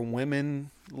be for women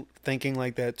thinking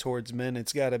like that towards men.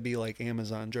 It's got to be like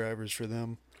Amazon drivers for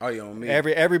them. Oh, you on me?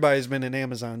 Everybody's been an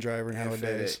Amazon driver and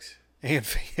nowadays. FedEx.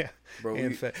 Bro,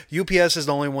 UPS is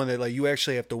the only one that like you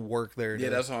actually have to work there. Yeah,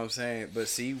 that's what I'm saying. But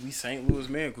see, we St. Louis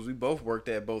men because we both worked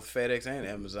at both FedEx and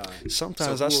Amazon.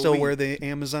 Sometimes I still wear the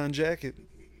Amazon jacket.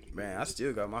 Man, I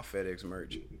still got my FedEx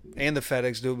merch. And the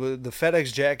FedEx dude, but the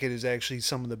FedEx jacket is actually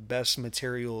some of the best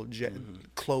material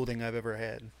clothing I've ever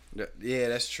had. Yeah,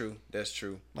 that's true. That's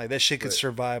true. Like that shit could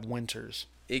survive winters.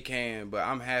 It can, but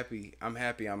I'm happy. I'm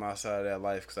outside of that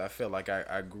life because I feel like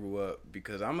I grew up.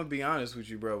 Because I'm gonna be honest with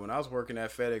you, bro. When I was working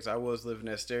at FedEx, I was living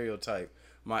that stereotype.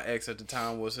 My ex at the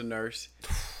time was a nurse,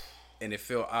 and it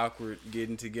felt awkward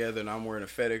getting together. And I'm wearing a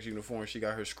FedEx uniform. She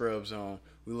got her scrubs on.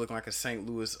 We look like a St.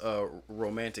 Louis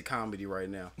romantic comedy right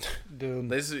now, dude.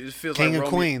 It feels King like of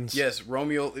Queens. Yes,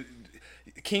 Romeo.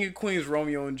 King of Queens,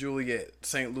 Romeo and Juliet,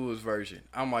 St. Louis version.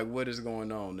 I'm like, what is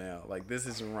going on now? Like, this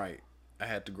isn't right. I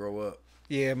had to grow up.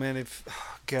 Yeah, man.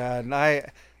 God,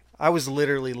 I was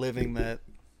literally living that.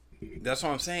 That's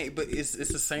what I'm saying. But it's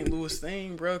a St. Louis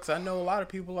thing, bro. Because I know a lot of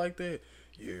people like that.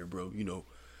 Yeah, bro.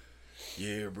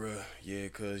 Yeah, bro. Yeah,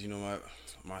 because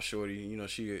my shorty,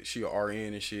 she a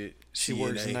RN and shit. She CNA.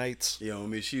 works nights. You know what I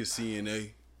mean? She a CNA.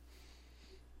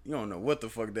 You don't know what the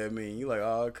fuck that mean. You like,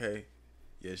 oh, okay.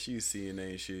 Yeah, she a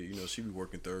CNA and shit. She be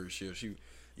working third shift.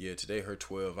 Yeah, today her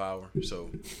 12 hour. So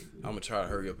I'm gonna try to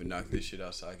hurry up and knock this shit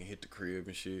out so I can hit the crib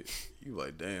and shit. You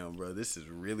like, damn, bro, this is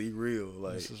really real.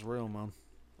 Like, this is real, man.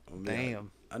 Damn.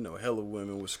 I know hella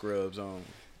women with scrubs on.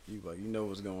 You like,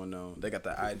 what's going on. They got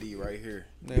the ID right here.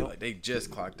 Yep. Like, they just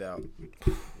clocked out.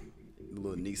 The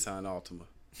little Nissan Altima.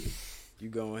 You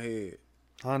go ahead.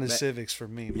 Honda Civics for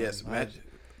me, man. Yes,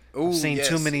 I've seen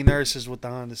too many nurses with the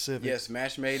Honda Civic. Yes,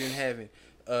 match made in heaven.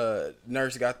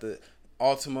 Nurse got the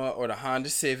Altima or the Honda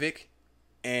Civic,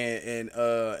 and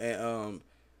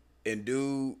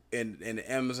dude and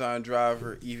the Amazon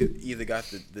driver either got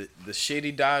the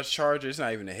shitty Dodge Charger. It's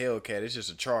not even a Hellcat. It's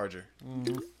just a Charger.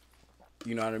 Mm-hmm.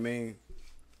 You know what I mean?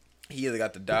 He either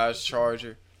got the Dodge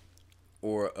Charger,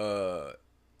 or the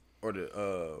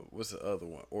what's the other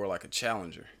one? Or like a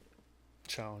Challenger.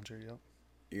 Challenger, yep.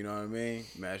 You know what I mean?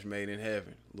 Match made in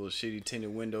heaven. Little shitty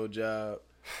tinted window job.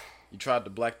 You tried to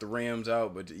black the rims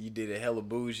out, but you did it hella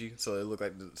bougie, so it looked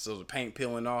like the paint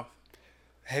peeling off.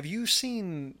 Have you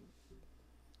seen?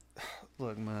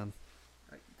 Look, man,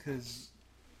 because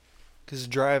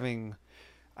driving,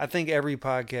 I think every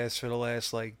podcast for the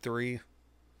last like 3,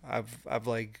 I've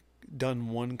like done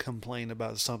one complaint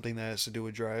about something that has to do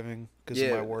with driving because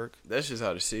of my work. That's just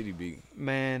how the city be.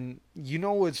 Man, you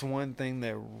know what's one thing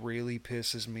that really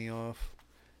pisses me off?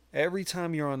 Every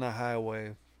time you're on the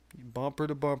highway, bumper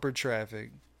to bumper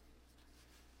traffic,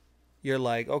 you're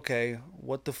like, okay,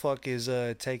 what the fuck is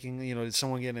taking, did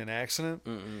someone get in an accident?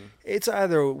 Mm-mm. It's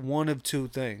either one of two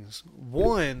things.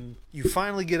 One, you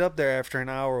finally get up there after an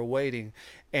hour of waiting,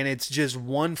 and it's just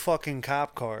one fucking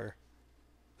cop car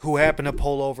who happened to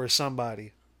pull over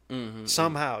somebody. Mm-hmm,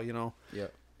 somehow, Yeah.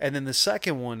 And then the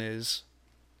second one is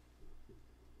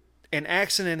an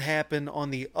accident happened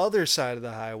on the other side of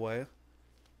the highway,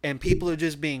 and people are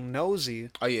just being nosy.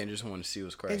 Oh, yeah, and just want to see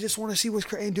what's crashing. And just want to see what's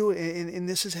crashing and do it. And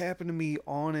this has happened to me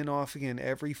on and off again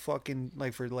every fucking,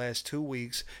 like, for the last 2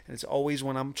 weeks. And it's always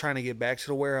when I'm trying to get back to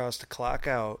the warehouse to clock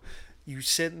out. You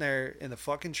sitting there in the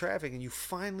fucking traffic, and you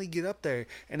finally get up there.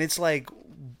 And it's like,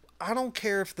 I don't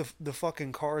care if the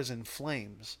fucking car is in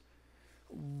flames.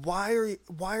 Why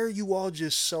are you all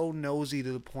just so nosy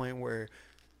to the point where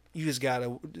you just gotta,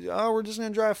 we're just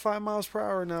gonna drive 5 miles per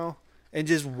hour now and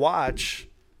just watch?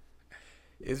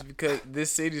 It's because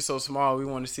this city's so small, we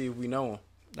want to see if we know him.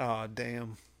 Oh,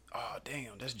 damn. Oh,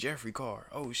 damn, that's Jeffrey Carr.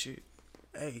 Oh, shit.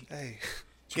 Hey.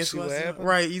 Guess what happened?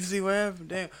 Right, you see what happened?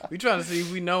 Damn. We trying to see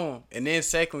if we know him. And then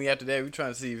secondly, after that, we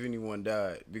trying to see if anyone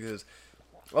died. Because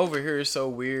over here it's so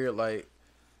weird. Like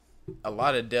a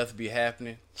lot of death be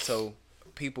happening, so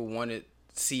people want to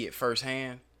see it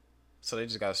firsthand. So they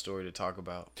just got a story to talk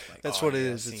about. Like, That's oh, what it yeah,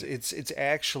 I is. seen It's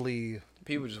actually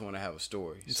people just want to have a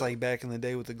story. it's So, like back in the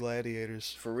day with the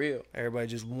gladiators. for real. Everybody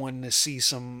just wanting to see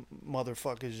some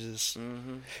motherfuckers just,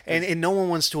 Mm-hmm. and no one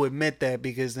wants to admit that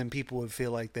because then people would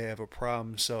feel like they have a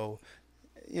problem. So,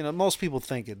 most people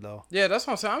think it though. Yeah, that's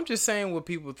what I'm saying. I'm just saying what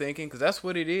people thinking because that's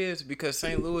what it is. Because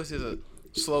St. Louis is a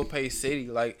slow-paced city.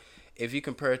 Like if you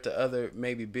compare it to other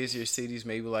maybe busier cities,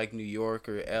 maybe like New York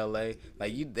or L.A.,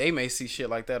 they may see shit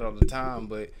like that all the time,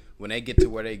 but when they get to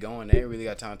where they going, they ain't really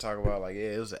got time to talk about like,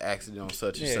 yeah, it was an accident on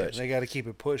such and such. They got to keep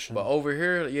it pushing. But over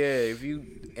here, yeah,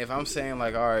 if I'm saying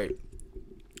like, all right,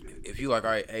 if you like,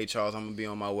 all right, hey Charles, I'm gonna be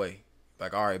on my way.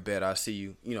 Like, all right, bet I see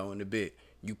you, in a bit.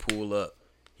 You pull up,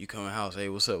 you come in the house, hey,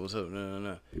 what's up?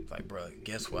 No. Like, bro,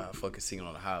 guess what? I fucking seen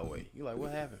on the highway. You like,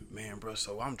 what happened? Man, bro,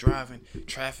 so I'm driving,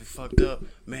 traffic fucked up.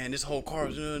 Man, this whole car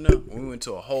is no. We went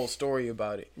to a whole story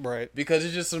about it. Right. Because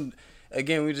it's just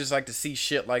again, we just like to see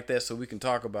shit like that so we can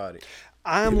talk about it.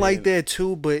 I'm like that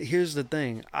too, but here's the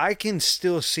thing. I can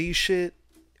still see shit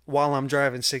while I'm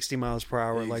driving 60 miles per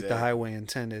hour like the highway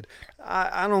intended.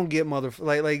 I don't get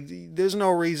like there's no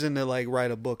reason to like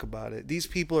write a book about it. These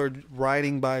people are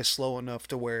riding by slow enough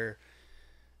to where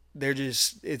they're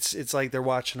just it's like they're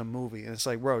watching a movie, and it's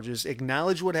like, bro, just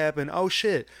acknowledge what happened. Oh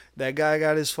shit, that guy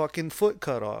got his fucking foot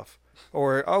cut off.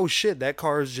 Or oh shit, that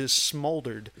car is just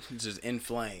smoldered. It's just in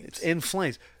flames. It's in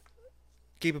flames.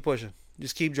 Keep it pushing.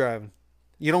 Just keep driving.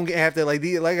 You don't have to like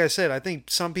I said. I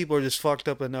think some people are just fucked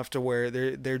up enough to where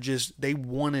they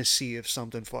want to see if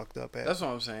something fucked up happened. That's what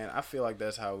I'm saying. I feel like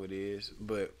that's how it is.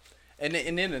 But and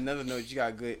then another note you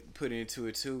got good put into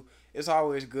it too. It's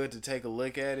always good to take a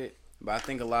look at it. But I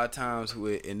think a lot of times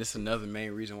and this is another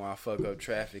main reason why I fuck up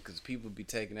traffic, because people be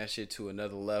taking that shit to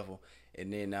another level,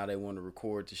 and then now they want to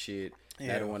record the shit.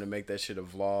 Yeah. Now they want to make that shit a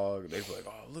vlog. They be like,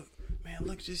 oh look. Man,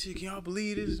 look at this shit. Can y'all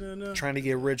believe this? No. Trying to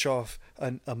get rich off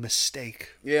a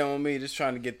mistake. Yeah, on me, just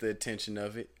trying to get the attention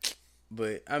of it.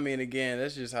 But I mean, again,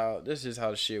 that's just how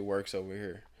the shit works over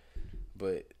here.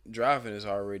 But driving is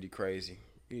already crazy.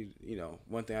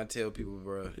 One thing I tell people,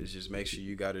 bro, is just make sure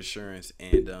you got insurance,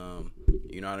 and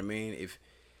you know what I mean. If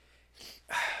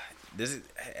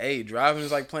driving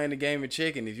is like playing the game of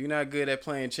chicken. If you're not good at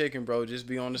playing chicken, bro, just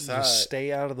be on the side. Just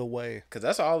stay out of the way. Cause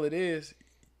that's all it is.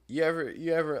 You ever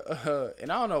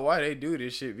and I don't know why they do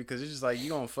this shit, because it's just like you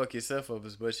gonna fuck yourself up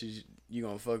as much as you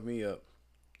gonna fuck me up.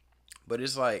 But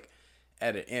it's like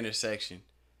at an intersection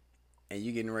and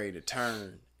you getting ready to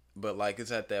turn, but like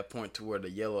it's at that point to where the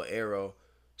yellow arrow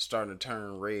starting to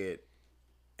turn red,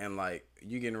 and like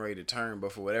you getting ready to turn,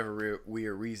 but for whatever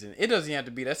weird reason, it doesn't have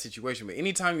to be that situation. But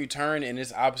anytime you turn and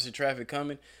it's opposite traffic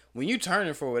coming, when you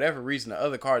turning for whatever reason, the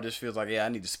other car just feels like, yeah, I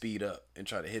need to speed up and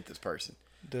try to hit this person.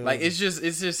 Dude. Like it's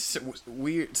just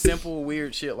weird, simple,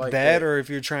 weird shit like that. Or if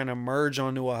you're trying to merge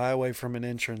onto a highway from an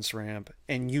entrance ramp,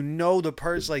 and the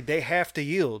person, like, they have to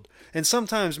yield, and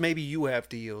sometimes maybe you have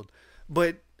to yield,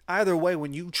 but either way,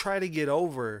 when you try to get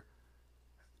over,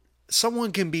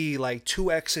 someone can be like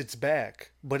 2 exits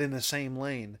back, but in the same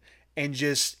lane, and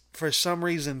just for some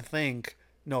reason think,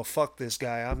 no, fuck this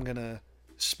guy, I'm gonna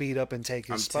speed up and take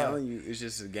his spot. I'm telling you, it's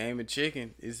just a game of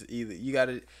chicken. It's either you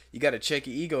gotta check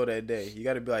your ego that day. You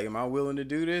gotta be like, am I willing to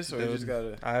do this, or you just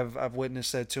gotta. I've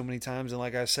witnessed that too many times, and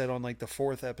like I said on like the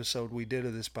 4th episode we did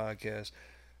of this podcast,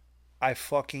 I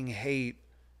fucking hate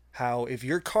how if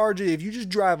you just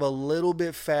drive a little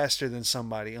bit faster than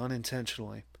somebody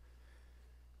unintentionally,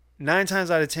 9 times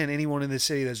out of 10, anyone in the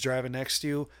city that's driving next to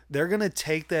you, they're going to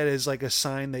take that as like a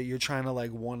sign that you're trying to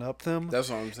like one up them. That's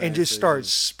what I'm saying. And just start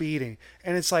speeding.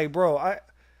 And it's like, bro,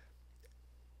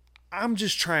 I'm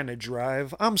just trying to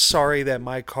drive. I'm sorry that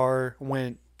my car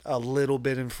went a little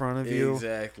bit in front of you.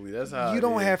 Exactly. That's how you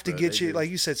don't have to get you, like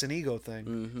you said, it's an ego thing.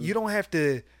 Mm-hmm. You don't have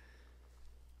to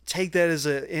take that as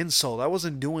an insult. I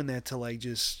wasn't doing that to like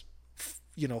just,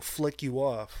 flick you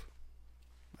off.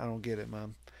 I don't get it,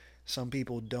 man. Some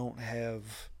people don't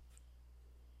have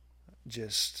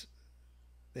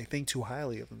they think too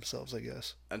highly of themselves, I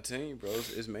guess. I'm telling you, bro,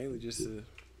 it's mainly just an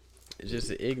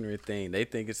ignorant thing. They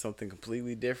think it's something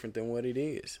completely different than what it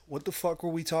is. What the fuck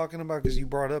were we talking about? Because you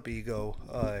brought up ego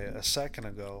a second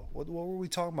ago. What were we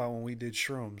talking about when we did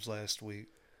shrooms last week?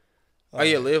 Oh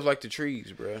yeah, live like the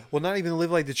trees, bro. Well, not even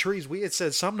live like the trees. We had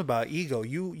said something about ego.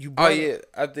 You brought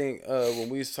I think when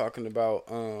we was talking about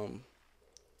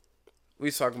we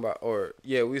was talking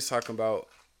about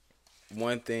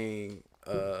one thing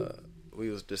we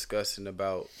was discussing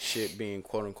about shit being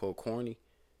quote unquote corny.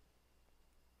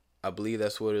 I believe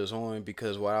that's what it was on,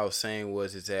 because what I was saying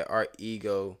is that our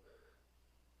ego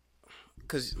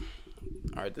because,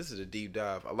 all right, this is a deep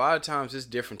dive. A lot of times it's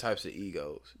different types of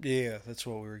egos. Yeah, that's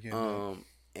what we were getting at.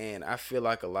 And I feel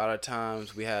like a lot of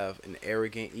times we have an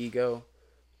arrogant ego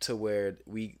to where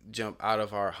we jump out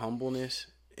of our humbleness,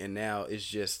 and now it's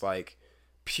just like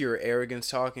pure arrogance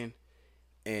talking.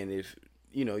 And if,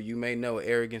 you may know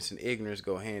arrogance and ignorance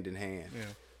go hand in hand. Yeah.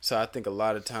 So I think a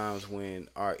lot of times when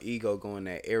our ego go in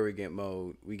that arrogant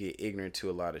mode, we get ignorant to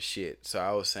a lot of shit. So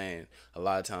I was saying a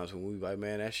lot of times when we like,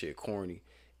 man, that shit corny.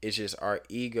 It's just our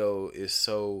ego is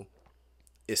so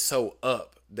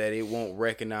up that it won't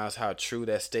recognize how true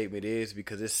that statement is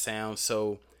because it sounds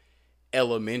so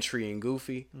elementary and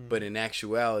goofy, but in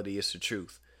actuality it's the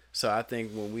truth. So I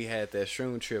think when we had that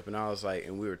Shroom trip and I was like,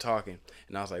 and we were talking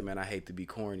and I was like, man, I hate to be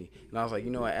corny. And I was like,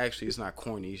 you know what, actually it's not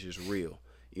corny, it's just real.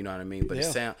 You know what I mean? But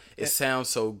it sounds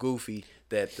so goofy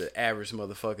that the average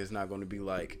motherfucker is not going to be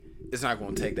like, it's not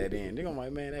going to take that in. They're going to be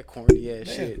like, man, that corny ass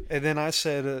shit. And then I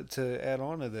said to add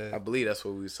on to that, I believe that's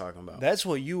what we was talking about. That's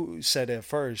what you said at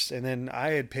first, and then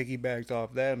I had piggybacked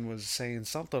off that and was saying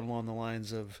something along the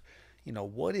lines of,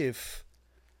 what if,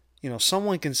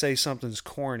 someone can say something's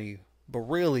corny, but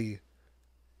really,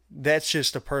 that's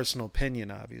just a personal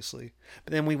opinion, obviously.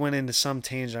 But then we went into some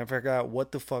tangent. I forgot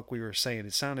what the fuck we were saying.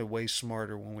 It sounded way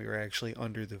smarter when we were actually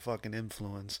under the fucking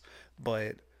influence.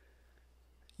 But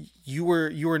you were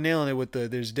nailing it with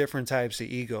there's different types of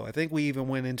ego. I think we even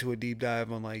went into a deep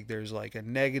dive on like there's like a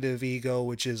negative ego,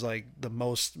 which is like the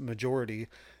most majority.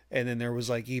 And then there was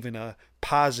like even a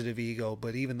positive ego,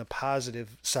 but even the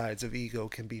positive sides of ego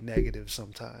can be negative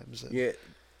sometimes. Yeah.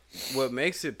 What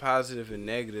makes it positive and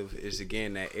negative is,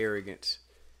 again, that arrogance.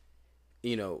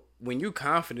 When you're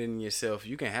confident in yourself,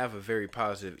 you can have a very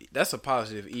positive... That's a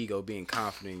positive ego, being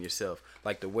confident in yourself.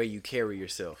 Like the way you carry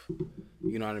yourself.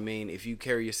 You know what I mean? If you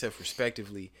carry yourself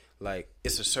respectively, like,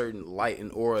 it's a certain light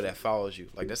and aura that follows you.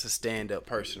 Like, that's a stand-up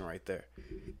person right there.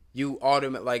 You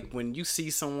like, when you see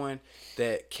someone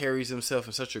that carries himself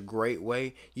in such a great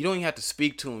way, you don't even have to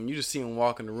speak to him. You just see him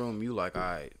walk in the room, you like, all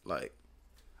right, like...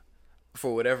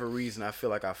 For whatever reason, I feel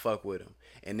like I fuck with him.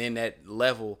 And then that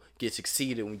level gets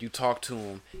exceeded when you talk to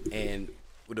him and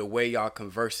the way y'all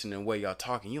conversing and the way y'all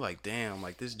talking. You're like, damn,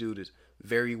 like this dude is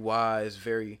very wise,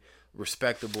 very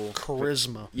respectable.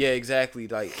 Charisma. Yeah, exactly.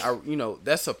 Like,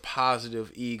 that's a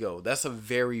positive ego. That's a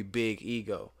very big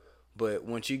ego. But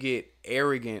once you get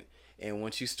arrogant and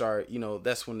once you start,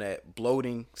 that's when that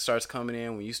bloating starts coming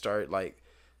in. When you start, like,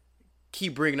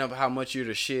 keep bringing up how much you're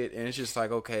the shit. And it's just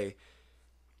like, okay,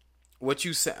 what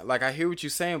you say, like, I hear what you're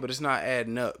saying, but it's not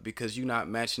adding up because you're not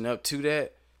matching up to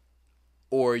that,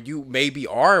 or you maybe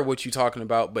are what you're talking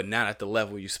about, but not at the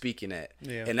level you're speaking at.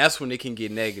 Yeah. And that's when it can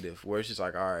get negative, where it's just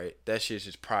like, all right, that shit's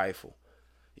just prideful.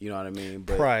 You know what I mean?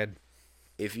 But pride.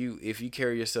 If you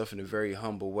carry yourself in a very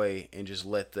humble way and just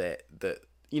let the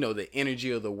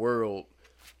energy of the world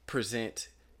present,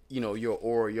 your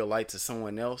aura, your light to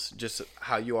someone else, just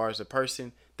how you are as a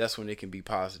person, that's when it can be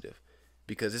positive.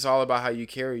 Because it's all about how you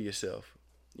carry yourself.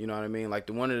 You know what I mean? Like,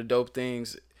 one of the dope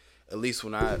things, at least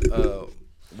when I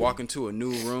walk into a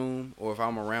new room or if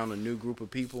I'm around a new group of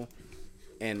people,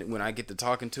 and when I get to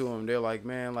talking to them, they're like,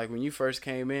 man, like, when you first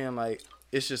came in, like,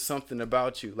 it's just something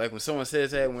about you. Like, when someone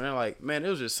says that, when they're like, man, it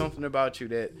was just something about you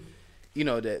that,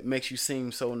 that makes you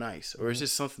seem so nice. Or it's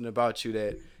just something about you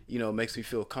that, makes me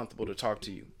feel comfortable to talk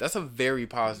to you. That's a very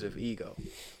positive ego.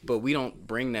 But we don't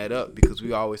bring that up because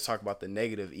we always talk about the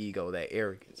negative ego, that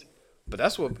arrogance. But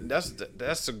that's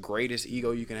the greatest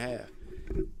ego you can have.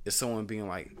 Is someone being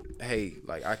like, hey,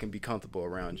 like, I can be comfortable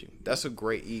around you. That's a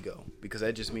great ego because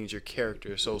that just means your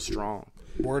character is so strong.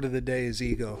 Word of the day is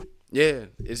ego. Yeah,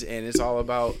 it's all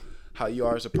about how you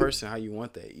are as a person, how you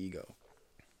want that ego.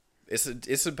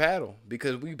 It's a battle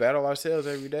because we battle ourselves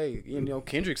every day.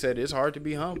 Kendrick said it's hard to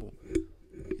be humble.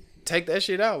 Take that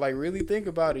shit out. Like, really think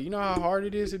about it. You know how hard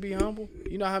it is to be humble?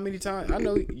 You know how many times? I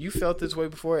know you felt this way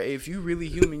before. If you really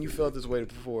human, you felt this way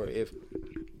before. If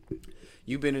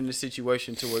you've been in a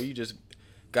situation to where you just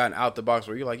gotten out the box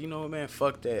where you're like, you know what, man,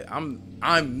 fuck that.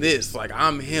 I'm this. Like,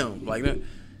 I'm him. Like,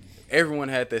 everyone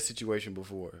had that situation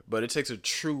before. But it takes a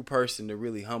true person to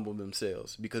really humble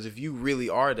themselves. Because if you really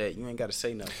are that, you ain't got to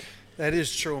say nothing. That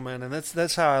is true, man, and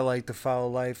that's how I like to follow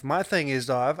life. My thing is,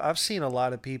 though, I've seen a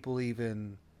lot of people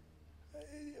even...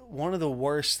 One of the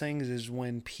worst things is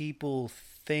when people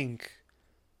think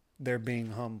they're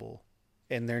being humble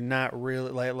and they're not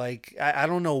really... Like I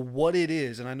don't know what it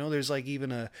is, and I know there's like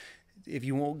even if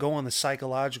you won't go on the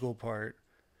psychological part,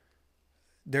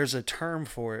 there's a term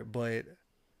for it, but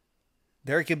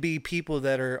there could be people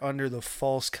that are under the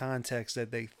false context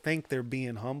that they think they're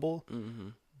being humble,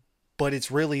 but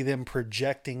it's really them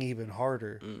projecting even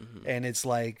harder. And it's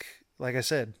like like I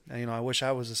said, I wish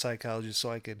I was a psychologist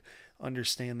so I could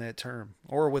understand that term.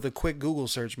 Or with a quick Google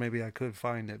search, maybe I could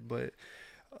find it. But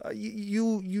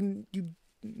you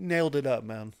nailed it up,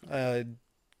 man.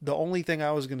 The only thing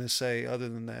I was gonna say, other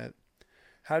than that,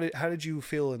 how did you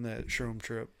feel in that Shroom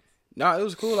trip? Nah, it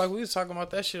was cool. Like, we was talking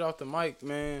about that shit off the mic,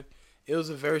 man. It was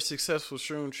a very successful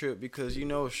Shroom trip because a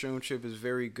Shroom trip is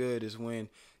very good is when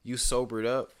you sobered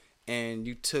up and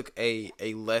you took a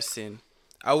lesson.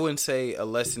 I wouldn't say a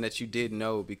lesson that you didn't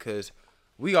know because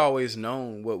we always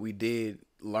known what we did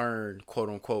learn, quote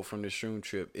unquote, from the Shroom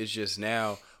trip. It's just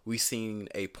now we seen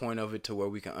a point of it to where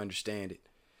we can understand it.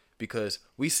 Because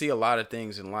we see a lot of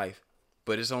things in life,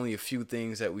 but it's only a few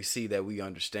things that we see that we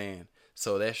understand.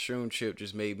 So that Shroom trip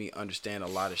just made me understand a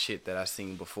lot of shit that I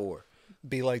seen before.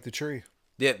 Be like the tree.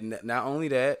 Yeah, not only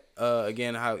that,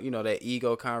 again, how, that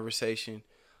ego conversation.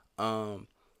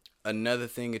 Another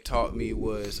thing it taught me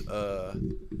was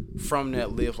from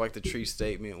that live like the tree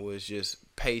statement was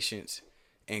just patience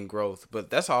and growth.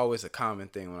 But that's always a common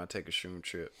thing when I take a Shroom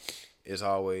trip. Is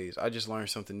always I just learned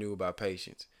something new about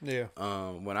patience. Yeah.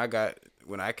 When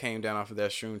I came down off of that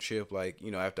Shroom trip, like,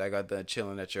 after I got done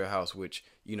chilling at your house, which,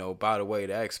 by the way,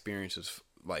 that experience was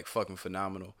like fucking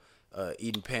phenomenal.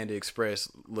 Eating Panda Express,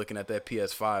 looking at that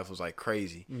PS5 was like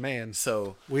crazy. Man,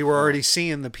 so we were already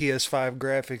seeing the PS5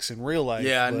 graphics in real life.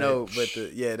 Yeah, I know, but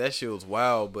that shit was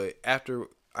wild. But after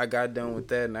I got done with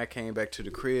that and I came back to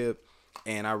the crib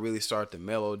and I really started to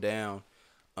mellow down,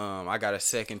 I got a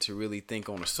second to really think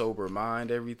on a sober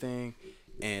mind, everything.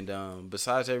 And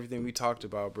besides everything we talked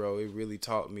about, bro, it really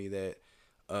taught me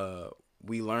that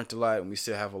we learned a lot and we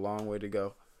still have a long way to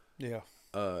go. Yeah.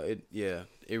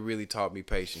 It really taught me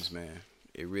patience, man.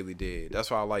 It really did. That's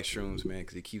why I like shrooms, man,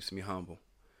 because it keeps me humble.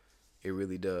 It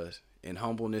really does. And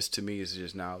humbleness to me is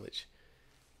just knowledge.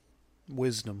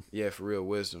 Wisdom. Yeah, for real,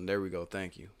 wisdom. There we go.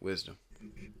 Thank you. Wisdom.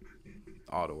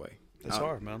 All the way. That's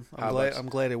hard, man. I'm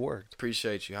glad it worked.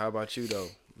 Appreciate you. How about you though?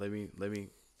 Let me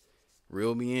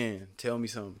reel me in. Tell me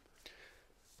something.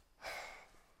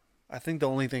 I think the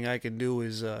only thing I can do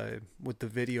is with the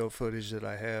video footage that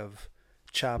I have,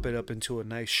 chop it up into a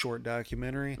nice short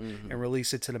documentary and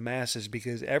release it to the masses,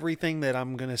 because everything that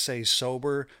I'm going to say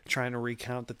sober, trying to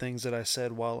recount the things that I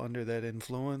said while under that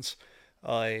influence,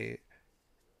 I'm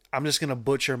just going to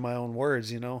butcher my own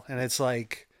words, and it's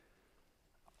like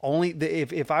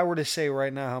if I were to say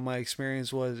right now how my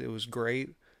experience was, it was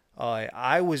great.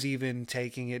 I was even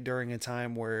taking it during a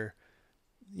time where,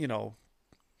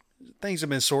 things have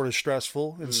been sort of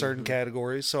stressful in certain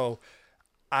categories. So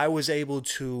I was able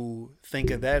to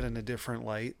think of that in a different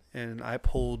light, and I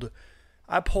pulled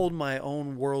my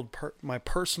own world, my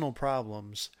personal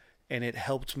problems, and it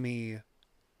helped me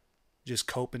just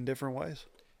cope in different ways.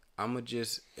 I'm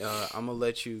gonna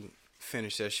let you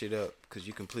finish that shit up because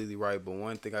you're completely right. But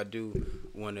one thing I do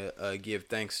want to give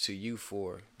thanks to you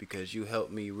for, because you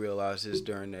helped me realize this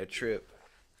during that trip,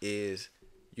 is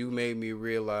you made me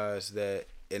realize that.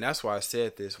 And that's why I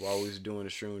said this while we was doing the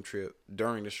Shroom trip,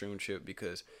 during the Shroom trip,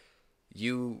 because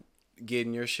you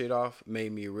getting your shit off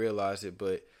made me realize it.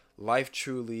 But life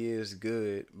truly is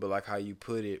good, but like how you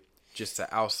put it, just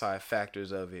the outside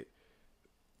factors of it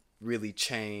really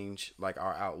change like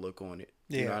our outlook on it.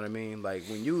 You know what I mean? Like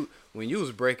when you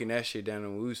was breaking that shit down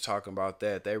and we was talking about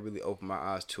that really opened my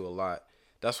eyes to a lot.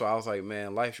 That's why I was like,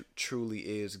 man, life truly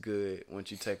is good once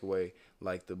you take away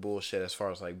like the bullshit as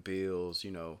far as like bills,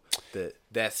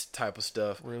 that type of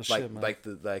stuff. Real like shit, man.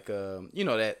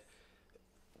 That.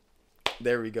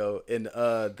 There we go. And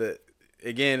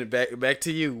again, back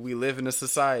to you. We live in a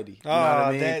society. You know what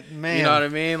I mean? That man. You know what I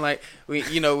mean? Like when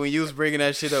you was bringing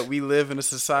that shit up, we live in a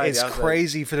society. It's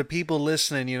crazy for the people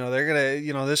listening. They're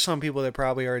gonna. There's some people that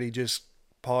probably already just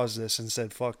paused this and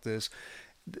said, "Fuck this."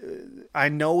 I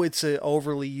know it's an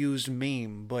overly used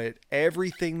meme, but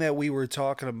everything that we were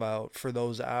talking about for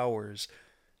those hours,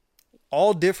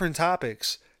 all different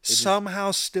topics,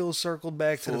 somehow still circled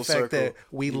back to the fact that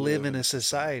we live in a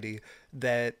society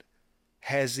that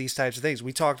has these types of things.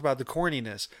 We talked about the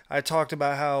corniness. I talked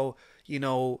about how,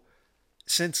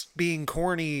 since being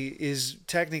corny is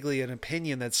technically an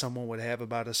opinion that someone would have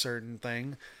about a certain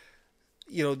thing,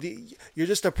 you're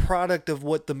just a product of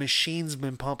what the machine's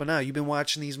been pumping out. You've been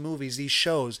watching these movies, these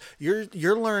shows. You're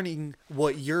learning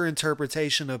what your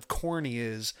interpretation of corny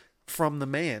is from the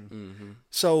man. Mm-hmm.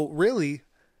 So really,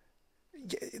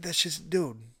 that's just,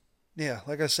 dude. Yeah,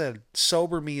 like I said,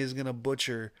 sober me is gonna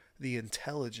butcher the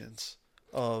intelligence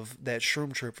of that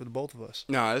Shroom trip for the both of us.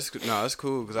 No, it's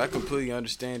cool because I completely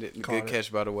understand it. Good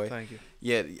catch, by the way. Thank you.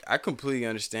 Yeah, I completely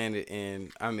understand it,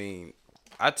 and I mean,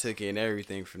 I took in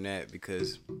everything from that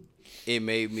because it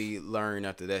made me learn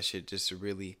after that shit just to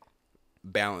really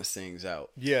balance things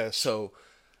out. Yes. So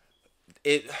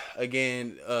it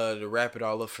again, to wrap it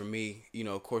all up for me,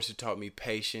 of course it taught me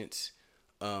patience,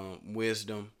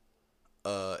 wisdom,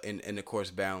 and of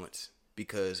course balance.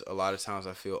 Because a lot of times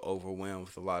I feel overwhelmed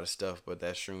with a lot of stuff, but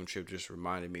that Shroom trip just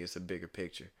reminded me it's a bigger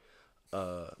picture.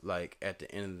 Like at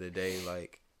the end of the day,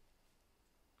 like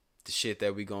the shit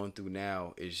that we going through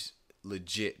now is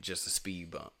legit just a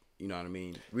speed bump. You know what I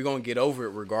mean? We're gonna get over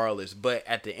it regardless. But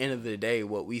at the end of the day,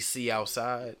 what we see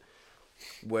outside,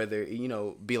 whether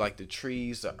be like the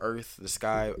trees, the earth, the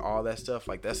sky, all that stuff,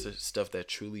 like that's the stuff that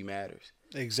truly matters.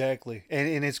 Exactly.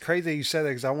 And it's crazy that you said that,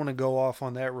 because I want to go off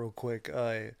on that real quick.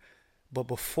 But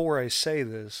before I say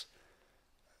this,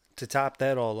 to top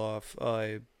that all off,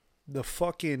 the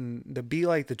 "be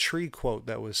like the tree" quote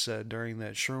that was said during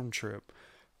that Shroom trip,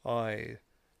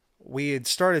 we had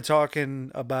started talking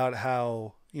about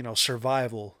how,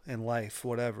 survival in life,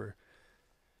 whatever.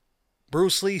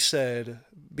 Bruce Lee said,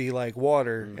 "Be like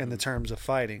water," in the terms of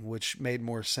fighting, which made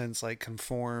more sense, like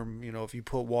conform. If you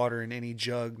put water in any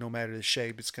jug, no matter the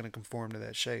shape, it's going to conform to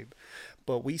that shape.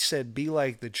 But we said, "Be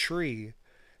like the tree,"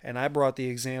 and I brought the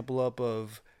example up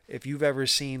of, if you've ever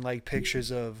seen like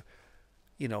pictures of,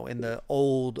 in the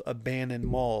old abandoned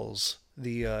malls,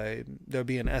 there'll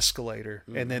be an escalator,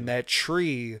 and then that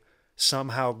tree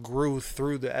somehow grew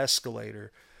through the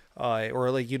escalator.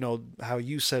 Or like, how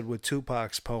you said with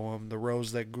Tupac's poem, "The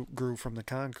rose that grew from the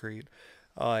concrete."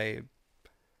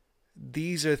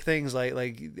 These are things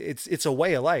like it's a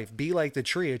way of life. Be like the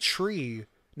tree. A tree,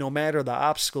 no matter the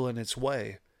obstacle in its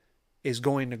way, is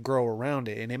going to grow around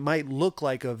it. And it might look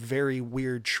like a very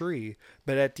weird tree,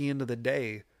 but at the end of the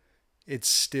day, it's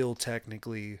still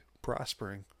technically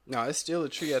prospering. No, it's still a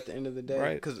tree at the end of the day.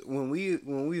 Right. Because when we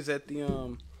was at the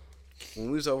when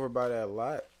we was over by that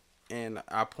lot, and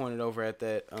I pointed over at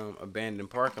that abandoned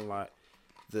parking lot,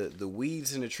 the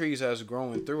weeds and the trees that was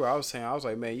growing through, I was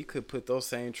like, man, you could put those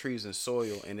same trees in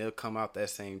soil and they'll come out that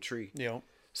same tree. Yeah.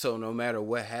 So no matter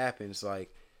what happens,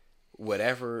 like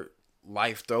whatever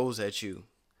life throws at you,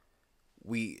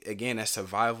 that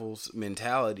survival's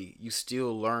mentality. You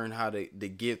still learn how to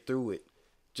get through it.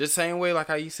 Just same way like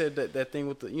how you said that thing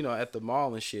with the at the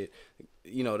mall and shit.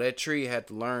 That tree had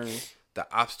to learn the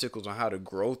obstacles on how to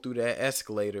grow through that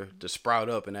escalator to sprout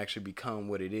up and actually become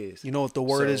what it is. You know what the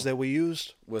word is that we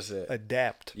used? What's that?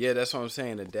 Adapt. Yeah, that's what I'm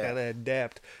saying. Adapt. Gotta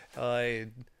adapt.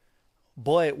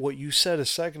 But what you said a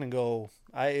second ago,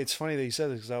 it's funny that you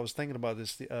said this, because I was thinking about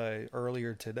this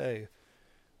earlier today,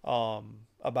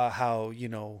 about how,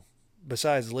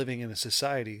 besides living in a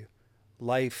society,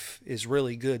 life is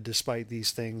really good despite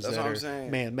these things that are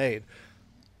man-made.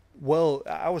 Well,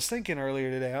 I was thinking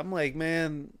earlier today, I'm like,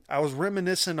 man, I was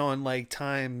reminiscing on like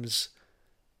times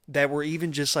that were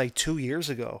even just like 2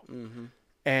 years ago. Mm-hmm.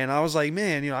 And I was like,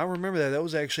 man, I remember that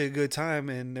was actually a good time.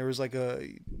 And there was like a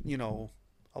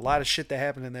lot of shit that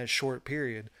happened in that short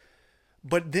period.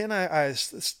 But then I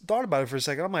thought about it for a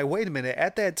second. I'm like, wait a minute.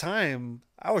 At that time,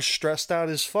 I was stressed out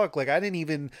as fuck. Like, I didn't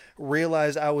even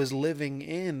realize I was living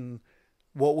in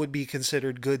what would be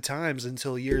considered good times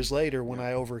until years later when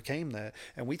I overcame that.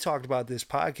 And we talked about this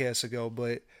podcast ago,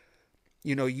 but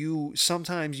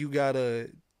sometimes you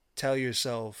gotta tell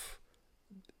yourself,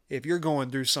 if you're going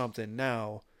through something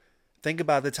now, think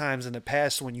about the times in the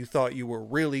past when you thought you were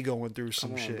really going through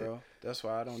some shit. Bro. That's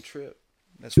why I don't trip.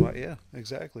 That's why, yeah,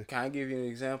 exactly. Can I give you an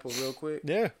example real quick?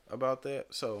 Yeah. About that?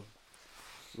 So,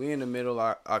 we in the middle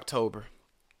of October.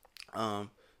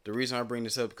 The reason I bring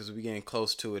this up because we're getting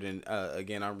close to it, and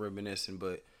again, I'm reminiscing,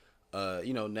 but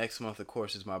next month, of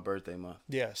course, is my birthday month.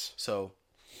 Yes. So,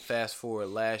 fast forward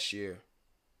last year,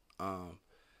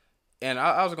 and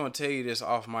I was going to tell you this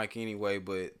off mic anyway,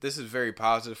 but this is very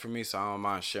positive for me, so I don't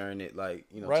mind sharing it, right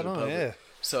to the public. Yeah.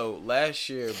 So, last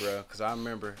year, bro, because I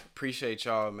remember, appreciate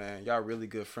y'all, man. Y'all really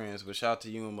good friends, but shout out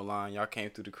to you and Milan. Y'all came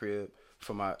through the crib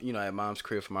for my, at mom's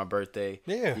crib for my birthday.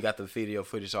 Yeah. You got the video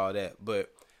footage, all that,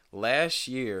 but last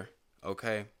year,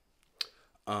 okay,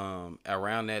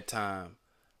 around that time,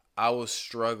 I was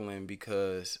struggling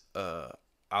because I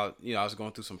was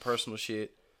going through some personal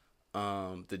shit.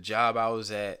 The job I was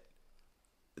at,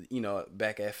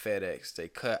 back at FedEx, they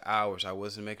cut hours. I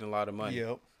wasn't making a lot of money.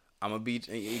 Yep. I'm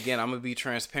gonna be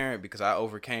transparent because I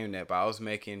overcame that, but I was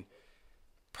making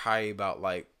probably about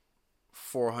like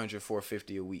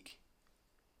 $400-$450 a week.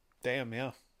 Damn,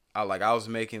 yeah. I was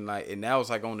making and that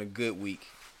was like on a good week.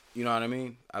 You know what I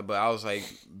mean? But I was like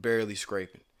barely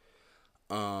scraping.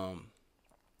 I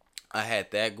had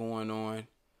that going on.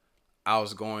 I was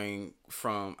starting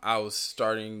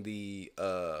the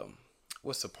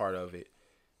what's the part of it?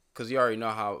 Cause you already know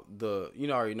how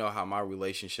my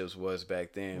relationships was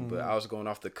back then. Mm-hmm. But I was going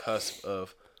off the cusp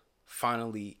of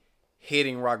finally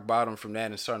hitting rock bottom from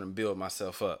that and starting to build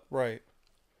myself up. Right.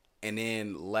 And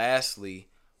then lastly,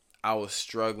 I was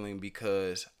struggling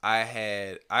because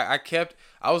I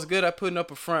was good at putting up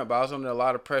a front, but I was under a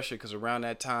lot of pressure because around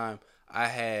that time I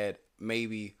had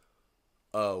maybe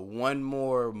one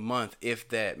more month, if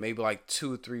that, maybe like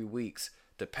 2 or 3 weeks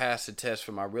to pass the test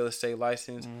for my real estate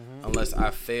license, unless I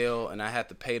fail and I had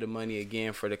to pay the money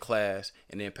again for the class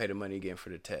and then pay the money again for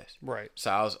the test. Right.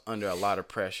 So I was under a lot of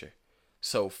pressure.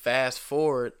 So fast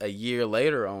forward a year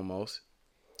later almost,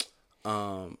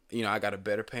 I got a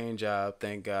better paying job,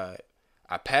 thank God.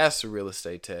 I passed the real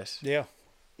estate test. Yeah.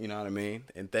 You know what I mean?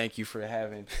 And thank you for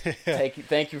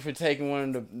thank you for taking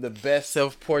one of the best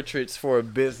self-portraits for a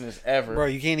business ever. Bro,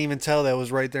 you can't even tell that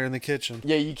was right there in the kitchen.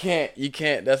 Yeah, you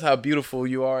can't. That's how beautiful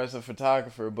you are as a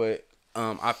photographer. But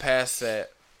I passed that,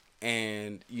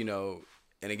 and and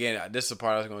again, this is the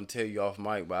part I was going to tell you off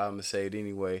mic, but I'm going to say it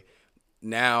anyway.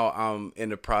 Now I'm in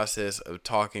the process of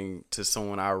talking to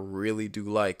someone I really do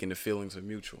like, and the feelings are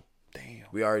mutual. Damn.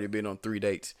 We already been on 3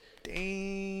 dates. Damn.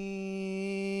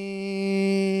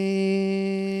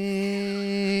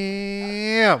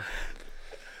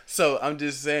 So I'm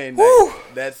just saying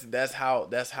that's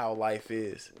how life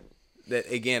is. That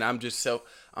again, I'm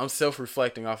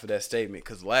self-reflecting off of that statement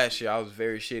because last year I was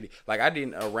very shitty. Like I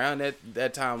didn't around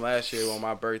that time last year on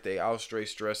my birthday, I was straight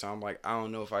stressed. I'm like, I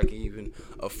don't know if I can even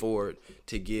afford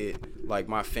to get like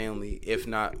my family, if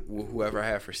not whoever I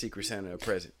have for Secret Santa, a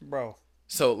present, Bro.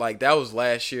 So like that was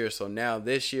last year. So now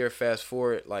this year, fast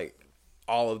forward, like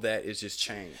all of that is just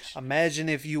changed. Imagine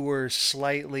if you were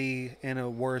slightly in a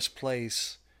worse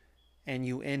place and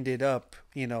you ended up,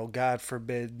 God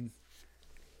forbid,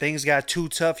 things got too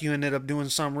tough. You ended up doing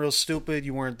something real stupid.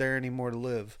 You weren't there anymore to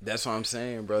live. That's what I'm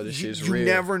saying, bro. This shit's you real.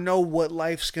 You never know what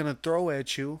life's gonna throw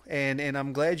at you, and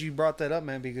I'm glad you brought that up,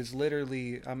 man. Because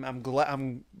literally,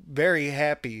 I'm very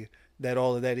happy that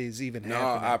all of that is even happening.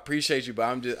 No, I appreciate you, but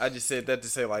I just said that to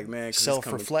say like, man,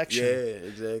 self-reflection. Yeah,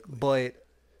 exactly. But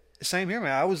same here,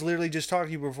 man. I was literally just talking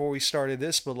to you before we started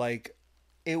this, but like,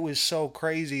 it was so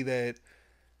crazy that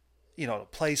the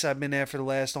place I've been at for the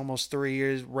last almost 3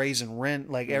 years, raising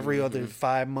rent like every other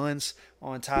 5 months.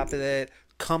 On top of that,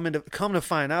 come to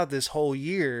find out, this whole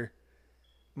year,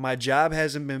 my job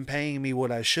hasn't been paying me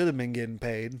what I should have been getting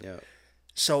paid. Yeah.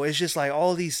 So it's just like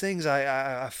all these things.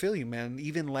 I feel you, man.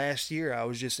 Even last year, I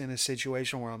was just in a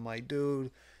situation where I'm like,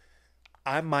 dude,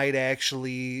 I might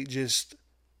actually just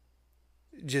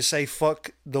say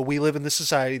fuck the we live in this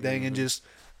society thing and just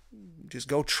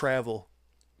go travel,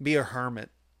 be a hermit.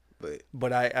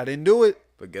 But I didn't do it.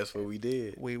 But guess what we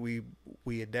did? We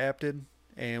adapted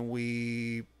and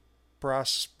we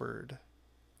prospered.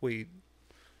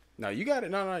 No, you got it.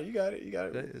 No, you got it. You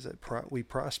got it. Is that we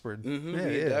prospered? Mm-hmm.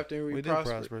 We adapted and we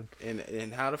prospered.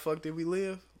 And how the fuck did we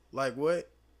live? Like what?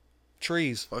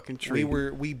 Trees. Fucking trees.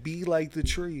 We be like the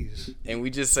trees. And we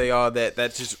just say all that.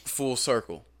 That's just full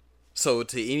circle. So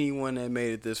to anyone that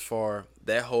made it this far,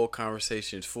 that whole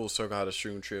conversation is full circle how the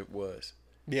Shroom trip was.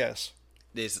 Yes.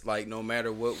 It's like no matter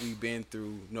what we've been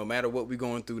through, no matter what we're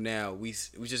going through now, we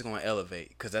just gonna elevate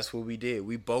because that's what we did.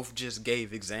 We both just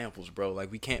gave examples, bro.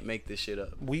 Like we can't make this shit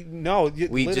up. We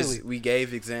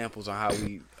gave examples on how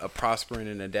we are prospering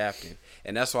and adapting,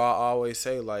 and that's why I always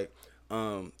say like,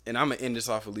 and I'm gonna end this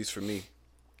off at least for me.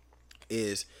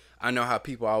 Is I know how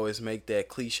people always make that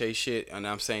cliche shit, and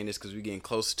I'm saying this because we're getting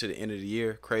closer to the end of the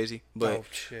year, crazy. But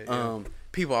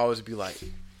people always be like,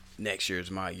 next year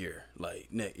is my year, like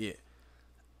next year.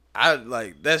 I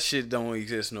like that shit don't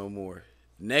exist no more.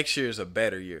 Next year is a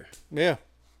better year. Yeah.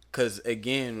 Cause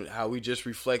again, how we just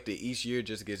reflected, each year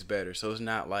just gets better. So it's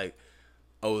not like,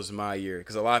 oh, it's my year.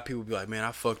 Cause a lot of people be like, man,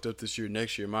 I fucked up this year.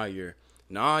 Next year, my year.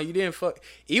 Nah, you didn't fuck.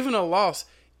 Even a loss.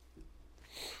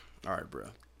 All right, bro.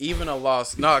 Even a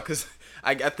loss. Nah, cause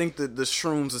I think the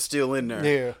shrooms are still in there.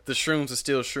 Yeah. The shrooms are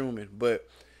still shrooming. But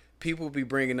people be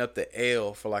bringing up the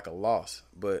L for like a loss.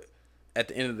 But at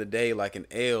the end of the day, like an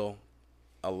L,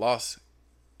 a loss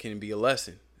can be a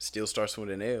lesson. It still starts with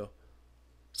an L.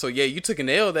 So yeah, you took an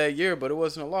L that year, but it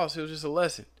wasn't a loss. It was just a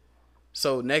lesson.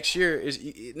 So next year is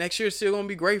still gonna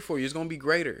be great for you. It's gonna be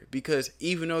greater because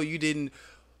even though you didn't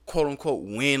quote unquote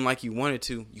win like you wanted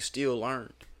to, you still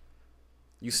learned.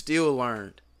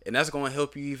 And that's gonna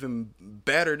help you even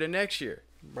better the next year,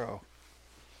 bro.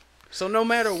 So no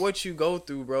matter what you go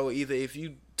through, bro, either if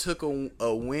you took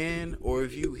a win or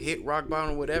if you hit rock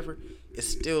bottom or whatever, it's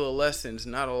still a lesson. It's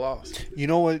not a loss. You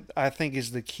know what I think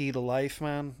is the key to life,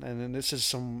 man? And then this is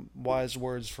some wise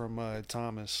words from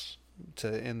Thomas to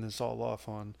end this all off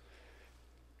on.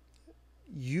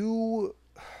 The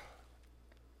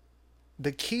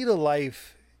key to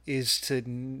life is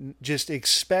to just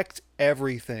expect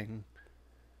everything,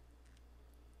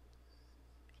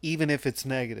 even if it's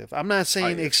negative. I'm not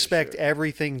saying expect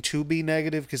everything to be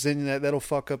negative, because then that'll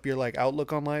fuck up your like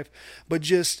outlook on life. But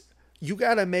just you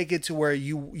gotta make it to where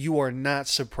you are not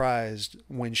surprised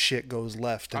when shit goes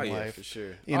left in life. For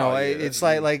sure. You know, it's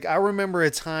like I remember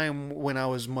a time when I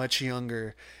was much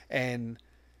younger, and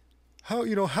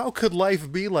how could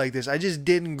life be like this? I just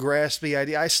didn't grasp the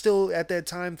idea. I still at that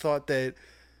time thought that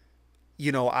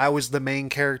I was the main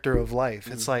character of life.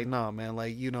 It's like, no, man,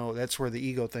 like, that's where the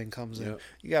ego thing comes in.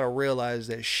 You got to realize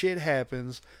that shit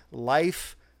happens.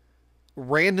 Life,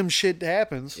 random shit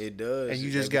happens. It does. And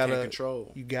you just got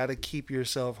to keep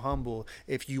yourself humble.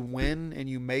 If you win and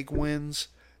you make wins,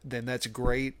 then that's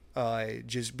great.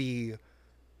 Just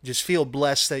feel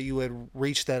blessed that you had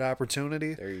reached that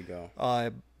opportunity. There you go.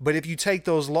 But if you take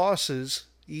those losses,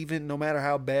 even no matter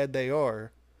how bad they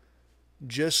are,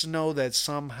 just know that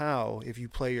somehow, if you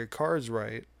play your cards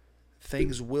right,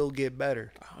 things will get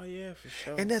better. Oh, yeah, for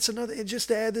sure. And that's another, and just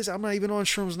to add this, I'm not even on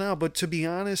shrooms now, but to be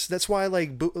honest, that's why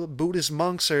like Buddhist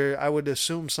monks are, I would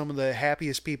assume, some of the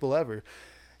happiest people ever.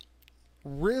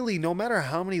 Really, no matter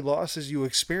how many losses you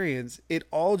experience, it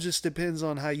all just depends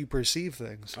on how you perceive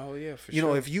things. Oh, yeah, for sure. You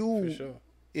know,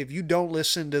 if you don't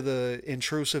listen to the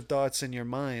intrusive thoughts in your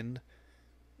mind,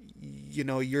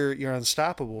 you're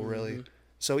unstoppable, really. Mm-hmm.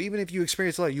 So even if you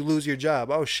experience a lot, you lose your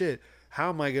job. Oh shit, how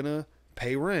am I gonna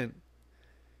pay rent?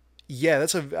 Yeah,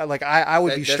 that's I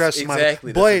would be stressed.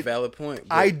 Exactly, that's a valid point.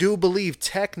 But I do believe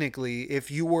technically, if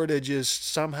you were to just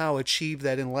somehow achieve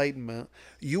that enlightenment,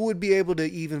 you would be able to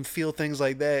even feel things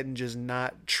like that and just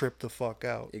not trip the fuck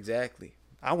out. Exactly.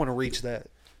 I want to reach that.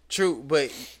 True,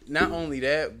 but not only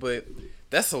that, but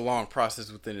that's a long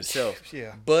process within itself.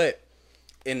 Yeah. But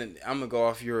and I'm gonna go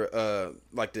off your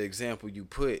like the example you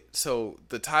put. So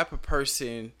the type of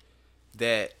person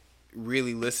that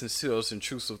really listens to those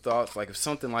intrusive thoughts, like if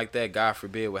something like that, God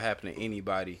forbid, would happen to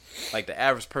anybody, like the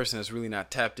average person that's really not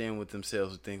tapped in with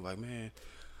themselves would think like, man,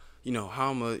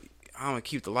 how I'm gonna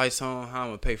keep the lights on, how I'm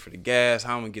gonna pay for the gas,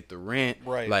 how I'm gonna get the rent,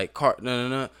 right? Like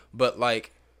no. But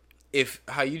like, if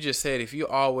how you just said, if you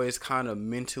always kind of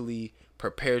mentally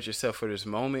prepared yourself for this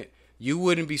moment, you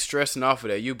wouldn't be stressing off of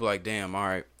that. You'd be like, damn, all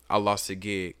right, I lost a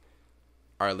gig.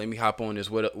 All right, let me hop on this.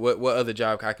 What other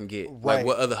job I can get? Right. Like,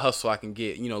 what other hustle I can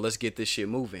get? Let's get this shit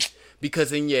moving.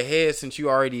 Because in your head, since you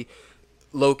already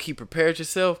low-key prepared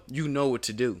yourself, you know what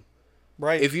to do.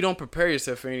 Right. If you don't prepare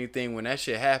yourself for anything, when that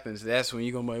shit happens, that's when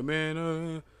you're going to be like,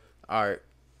 man, all right.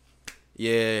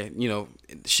 Yeah,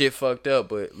 shit fucked up,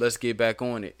 but let's get back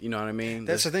on it. You know what I mean?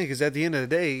 That's the thing, because at the end of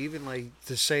the day, even like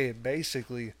to say it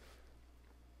basically,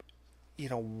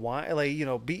 why, like,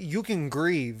 you can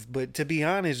grieve, but to be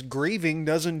honest, grieving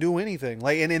doesn't do anything.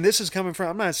 Like, and this is coming from,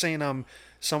 I'm not saying I'm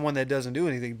someone that doesn't do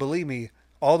anything. Believe me,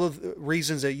 all the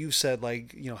reasons that you said,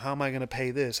 like, how am I going to pay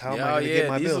this? How am I going to get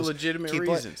my bills? These are legitimate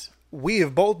reasons. We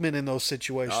have both been in those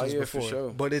situations before. For sure.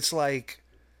 But it's like,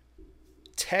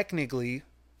 technically,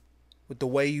 with the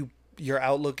way your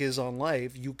outlook is on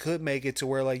life, you could make it to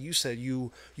where, like you said,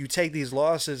 you take these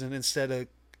losses, and instead of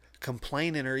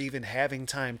complaining or even having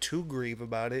time to grieve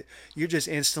about it, you're just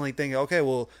instantly thinking, okay,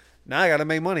 well, now I gotta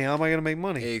make money. How am I gonna make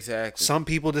money? Exactly. Some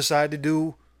people decide to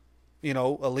do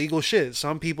illegal shit.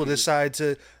 Some people decide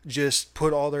to just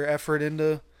put all their effort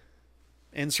into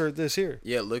insert this here.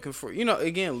 Yeah, looking for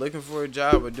a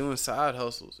job or doing side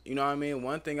hustles. You know what I mean?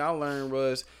 One thing I learned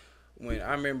was when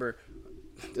I remember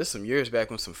this some years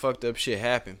back when some fucked up shit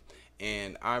happened.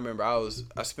 And I remember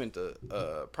I spent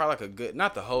probably like a good,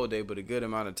 not the whole day, but a good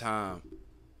amount of time,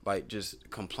 like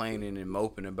just complaining and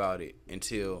moping about it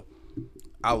until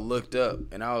I looked up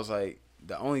and I was like,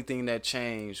 the only thing that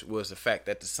changed was the fact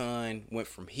that the sun went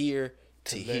from here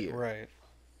to here. Right.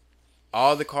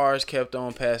 All the cars kept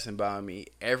on passing by me.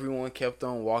 Everyone kept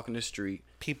on walking the street.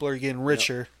 People are getting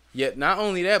richer. Yeah, not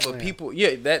only that, but people,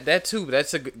 that too. But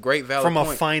that's a great valid point.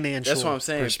 From a financial that's what I'm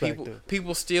saying. Perspective.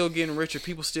 People still getting richer.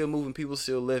 People still moving. People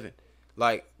still living.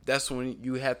 Like, that's when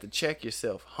you have to check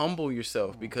yourself, humble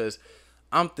yourself, because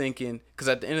I'm thinking, because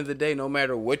at the end of the day, no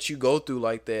matter what you go through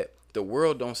like that, the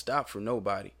world don't stop for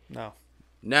nobody. No.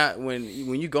 Not when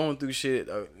you going through shit,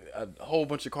 a whole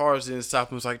bunch of cars didn't stop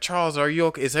and was like, Charles, are you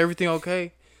okay? Is everything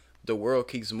okay? The world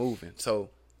keeps moving. So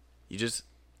you just,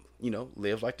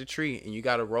 live like the tree, and you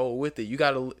got to roll with it. You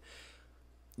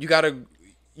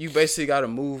basically got to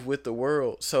move with the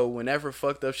world. So whenever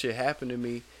fucked up shit happened to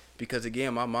me, because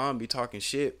again, my mom be talking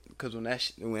shit, because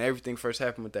when everything first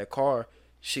happened with that car,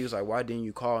 she was like, why didn't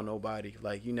you call nobody?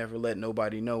 Like, you never let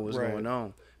nobody know what's going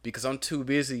on. Because I'm too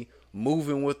busy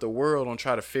moving with the world on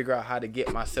trying to figure out how to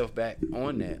get myself back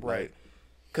on that. Right.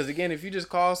 Because again, if you just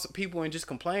call people and just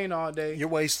complain all day, You're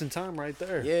wasting time right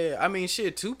there. yeah. I mean,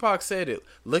 shit. Tupac said it.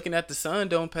 Looking at the sun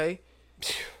don't pay.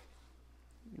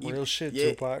 Real shit,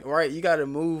 Yeah, Tupac. right. You got to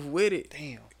move with it.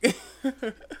 Damn.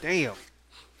 Damn.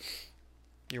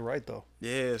 You're right though.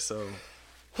 Yeah. So,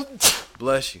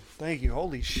 bless you. Thank you.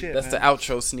 Holy shit. That's man. the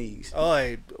outro sneeze. All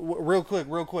right, real quick.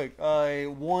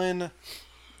 One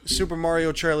Super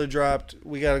Mario trailer dropped.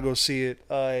 We gotta go see it.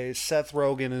 Seth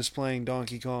Rogen is playing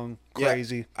Donkey Kong.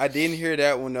 Crazy. Yeah, I didn't hear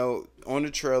that one though. On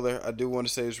the trailer, I do want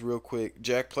to say this real quick.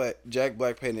 Jack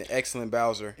Black played an excellent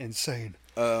Bowser. Insane.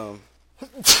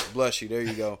 Bless you. There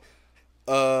you go.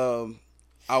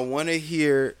 I want to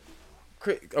hear.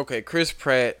 Okay, Chris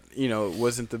Pratt.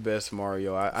 Wasn't the best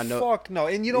Mario. I know. Fuck no.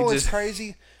 And you know what's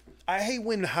crazy? I hate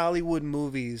when Hollywood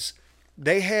movies,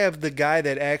 they have the guy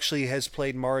that actually has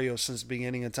played Mario since the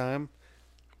beginning of time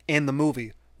in the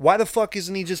movie. Why the fuck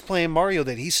isn't he just playing Mario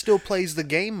then? He still plays the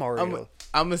game Mario.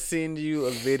 I'm going to send you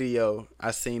a video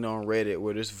I seen on Reddit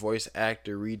where this voice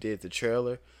actor redid the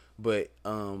trailer. But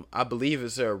I believe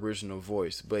it's their original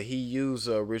voice. But he used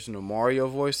the original Mario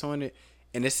voice on it.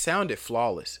 And it sounded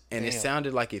flawless. And It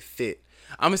sounded like it fit.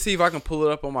 I'm going to see if I can pull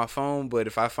it up on my phone. But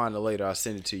if I find it later, I'll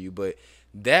send it to you. But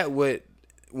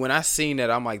when I seen that,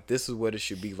 I'm like, this is what it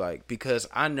should be like. Because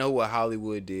I know what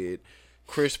Hollywood did.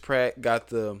 Chris Pratt got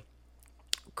the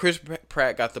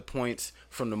points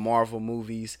from the Marvel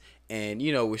movies. And,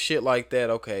 with shit like that,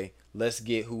 okay, let's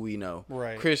get who we know.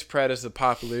 Right. Chris Pratt is a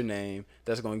popular name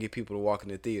that's going to get people to walk in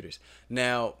the theaters.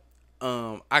 Now,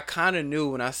 I kind of knew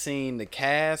when I seen the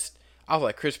cast, I was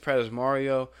like, Chris Pratt is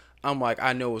Mario. I'm like,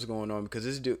 I know what's going on because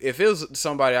this dude, if it was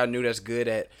somebody I knew that's good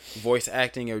at voice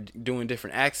acting or doing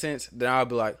different accents, then I'd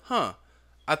be like, I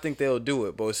think they'll do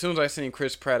it. But as soon as I seen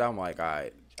Chris Pratt, I'm like, all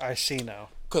right. I see now.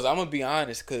 Because I'm going to be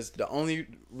honest, because the only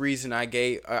reason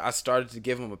I started to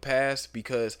give him a pass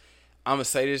because I'm going to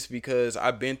say this because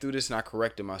I've been through this and I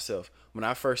corrected myself. When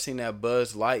I first seen that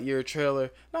Buzz Lightyear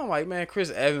trailer, and I'm like, man, Chris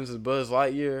Evans is Buzz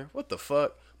Lightyear. What the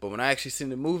fuck? But when I actually seen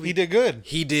the movie, He did good.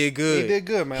 He did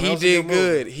good, man. He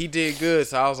did good.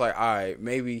 So I was like, all right,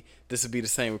 maybe this would be the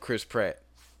same with Chris Pratt.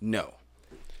 No.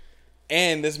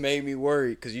 And this made me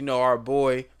worried because our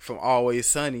boy from Always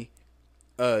Sunny,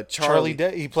 Charlie.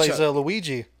 He plays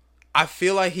Luigi. I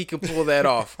feel like he can pull that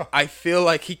off.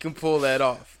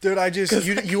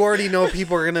 Dude, you already know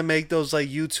people are gonna make those like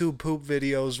YouTube poop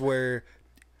videos where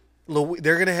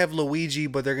they're gonna have Luigi,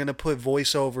 but they're gonna put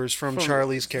voiceovers from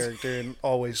Charlie's character in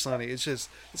Always Sunny. It's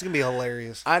gonna be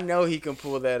hilarious. I know he can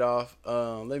pull that off.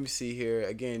 Let me see here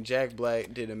again. Jack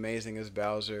Black did amazing as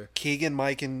Bowser. Keegan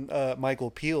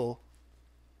Michael Peele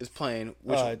is playing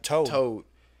Toad.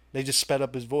 They just sped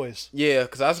up his voice. Yeah,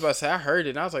 because I was about to say, I heard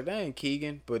it, and I was like, that ain't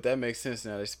Keegan. But that makes sense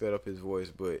now. They sped up his voice.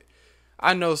 But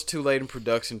I know it's too late in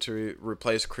production to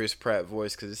replace Chris Pratt's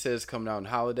voice because it says it's coming out in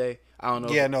holiday. I don't know.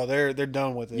 Yeah, no, they're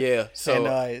done with it. Yeah, so...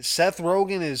 And Seth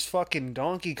Rogen is fucking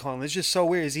Donkey Kong. It's just so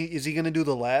weird. Is he going to do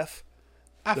the laugh?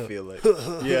 I feel it.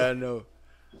 Yeah, I know.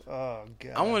 Oh,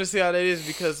 God. I want to see how that is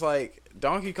because, like,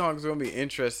 Donkey Kong is going to be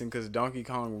interesting because Donkey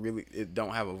Kong really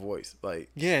don't have a voice. Like,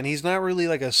 yeah, and he's not really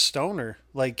like a stoner.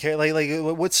 Like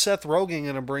what's Seth Rogen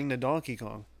going to bring to Donkey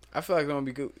Kong? I feel like it's going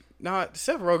to be good. Nah,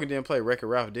 Seth Rogen didn't play Wreck-It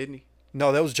Ralph, didn't he?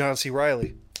 No, that was John C.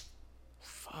 Reilly.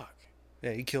 Fuck.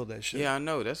 Yeah, he killed that shit. Yeah, I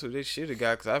know. That's what they should have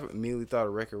got because I immediately thought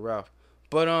of Wreck-It Ralph.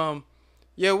 But,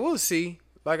 yeah, we'll see.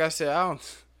 Like I said, I'm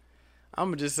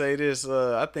going to just say this.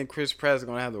 I think Chris Pratt is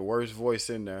going to have the worst voice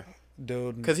in there.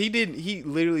 Dude. Because he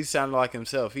literally sounded like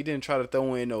himself. He didn't try to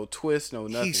throw in no twist, no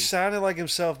nothing. He sounded like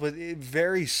himself, but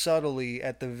very subtly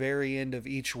at the very end of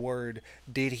each word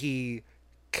did he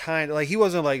kind of, like, he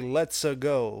wasn't like, let's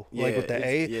go, like with the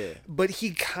A. Yeah. But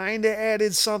he kind of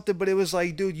added something, but it was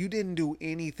like, dude, you didn't do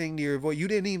anything to your voice. You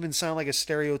didn't even sound like a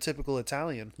stereotypical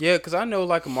Italian. Yeah, because I know,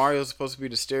 like, Mario's supposed to be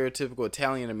the stereotypical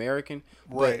Italian-American.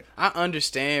 Right. But I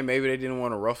understand maybe they didn't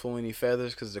want to ruffle any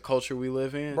feathers because of the culture we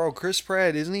live in. Bro, Chris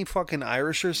Pratt, isn't he fucking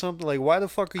Irish or something? Like, why the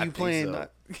fuck are you playing... So.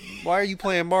 Why are you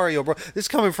playing Mario, bro? This is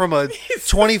coming from a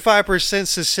 25%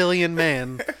 Sicilian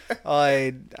man.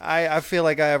 I feel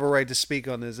like I have a right to speak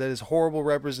on this. That is horrible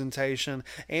representation.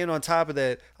 And on top of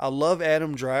that, I love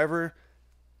Adam Driver,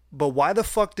 but why the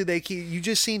fuck did they keep... You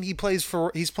just seen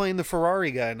he's playing the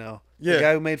Ferrari guy now. Yeah. The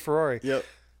guy who made Ferrari. Yep.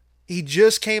 He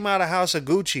just came out of House of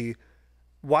Gucci.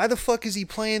 Why the fuck is he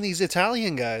playing these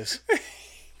Italian guys?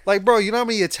 Like, bro, you know how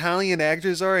many Italian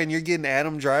actors are, and you're getting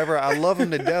Adam Driver? I love him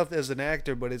to death as an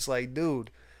actor, but it's like, dude,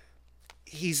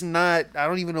 he's not... I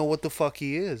don't even know what the fuck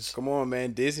he is. Come on,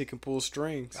 man. Disney can pull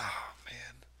strings. Oh,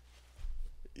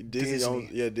 man.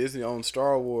 Disney owns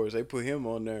Star Wars. They put him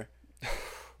on there.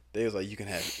 They was like, you can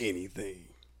have anything.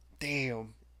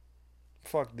 Damn.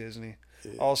 Fuck Disney.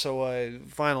 Yeah. Also,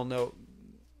 final note.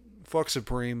 Fuck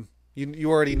Supreme. You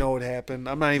already know what happened.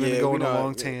 I'm not even Yeah, going we a not-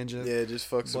 long tangent. Yeah, just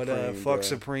fuck But Supreme. fuck bruh.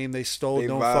 Supreme. They stole. They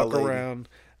Don't fuck violated.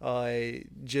 around.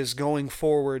 Just going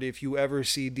forward, if you ever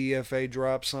see DFA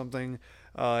drop something,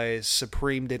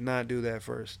 Supreme did not do that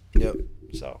first. Yep,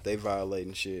 So they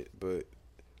violating shit, but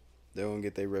they gonna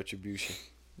get their retribution.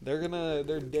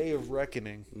 their day of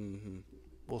reckoning Mm-hmm.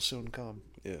 will soon come.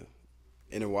 Yeah.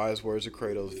 In the wise words of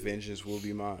Kratos, vengeance will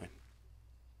be mine.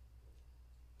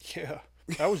 Yeah.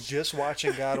 I was just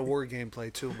watching God of War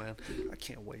gameplay too, man. I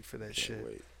can't wait for that Can't shit.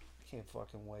 wait. I can't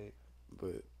fucking wait.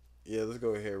 But yeah, let's go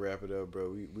ahead and wrap it up, bro.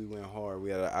 We went hard. We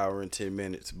had 1 hour and 10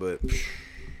 minutes, but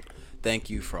thank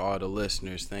you for all the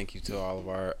listeners. Thank you to all of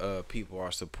our people,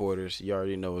 our supporters. You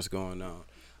already know what's going on.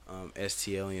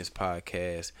 ST Aliens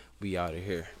Podcast. We out of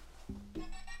here.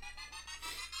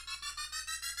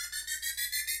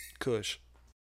 Kush.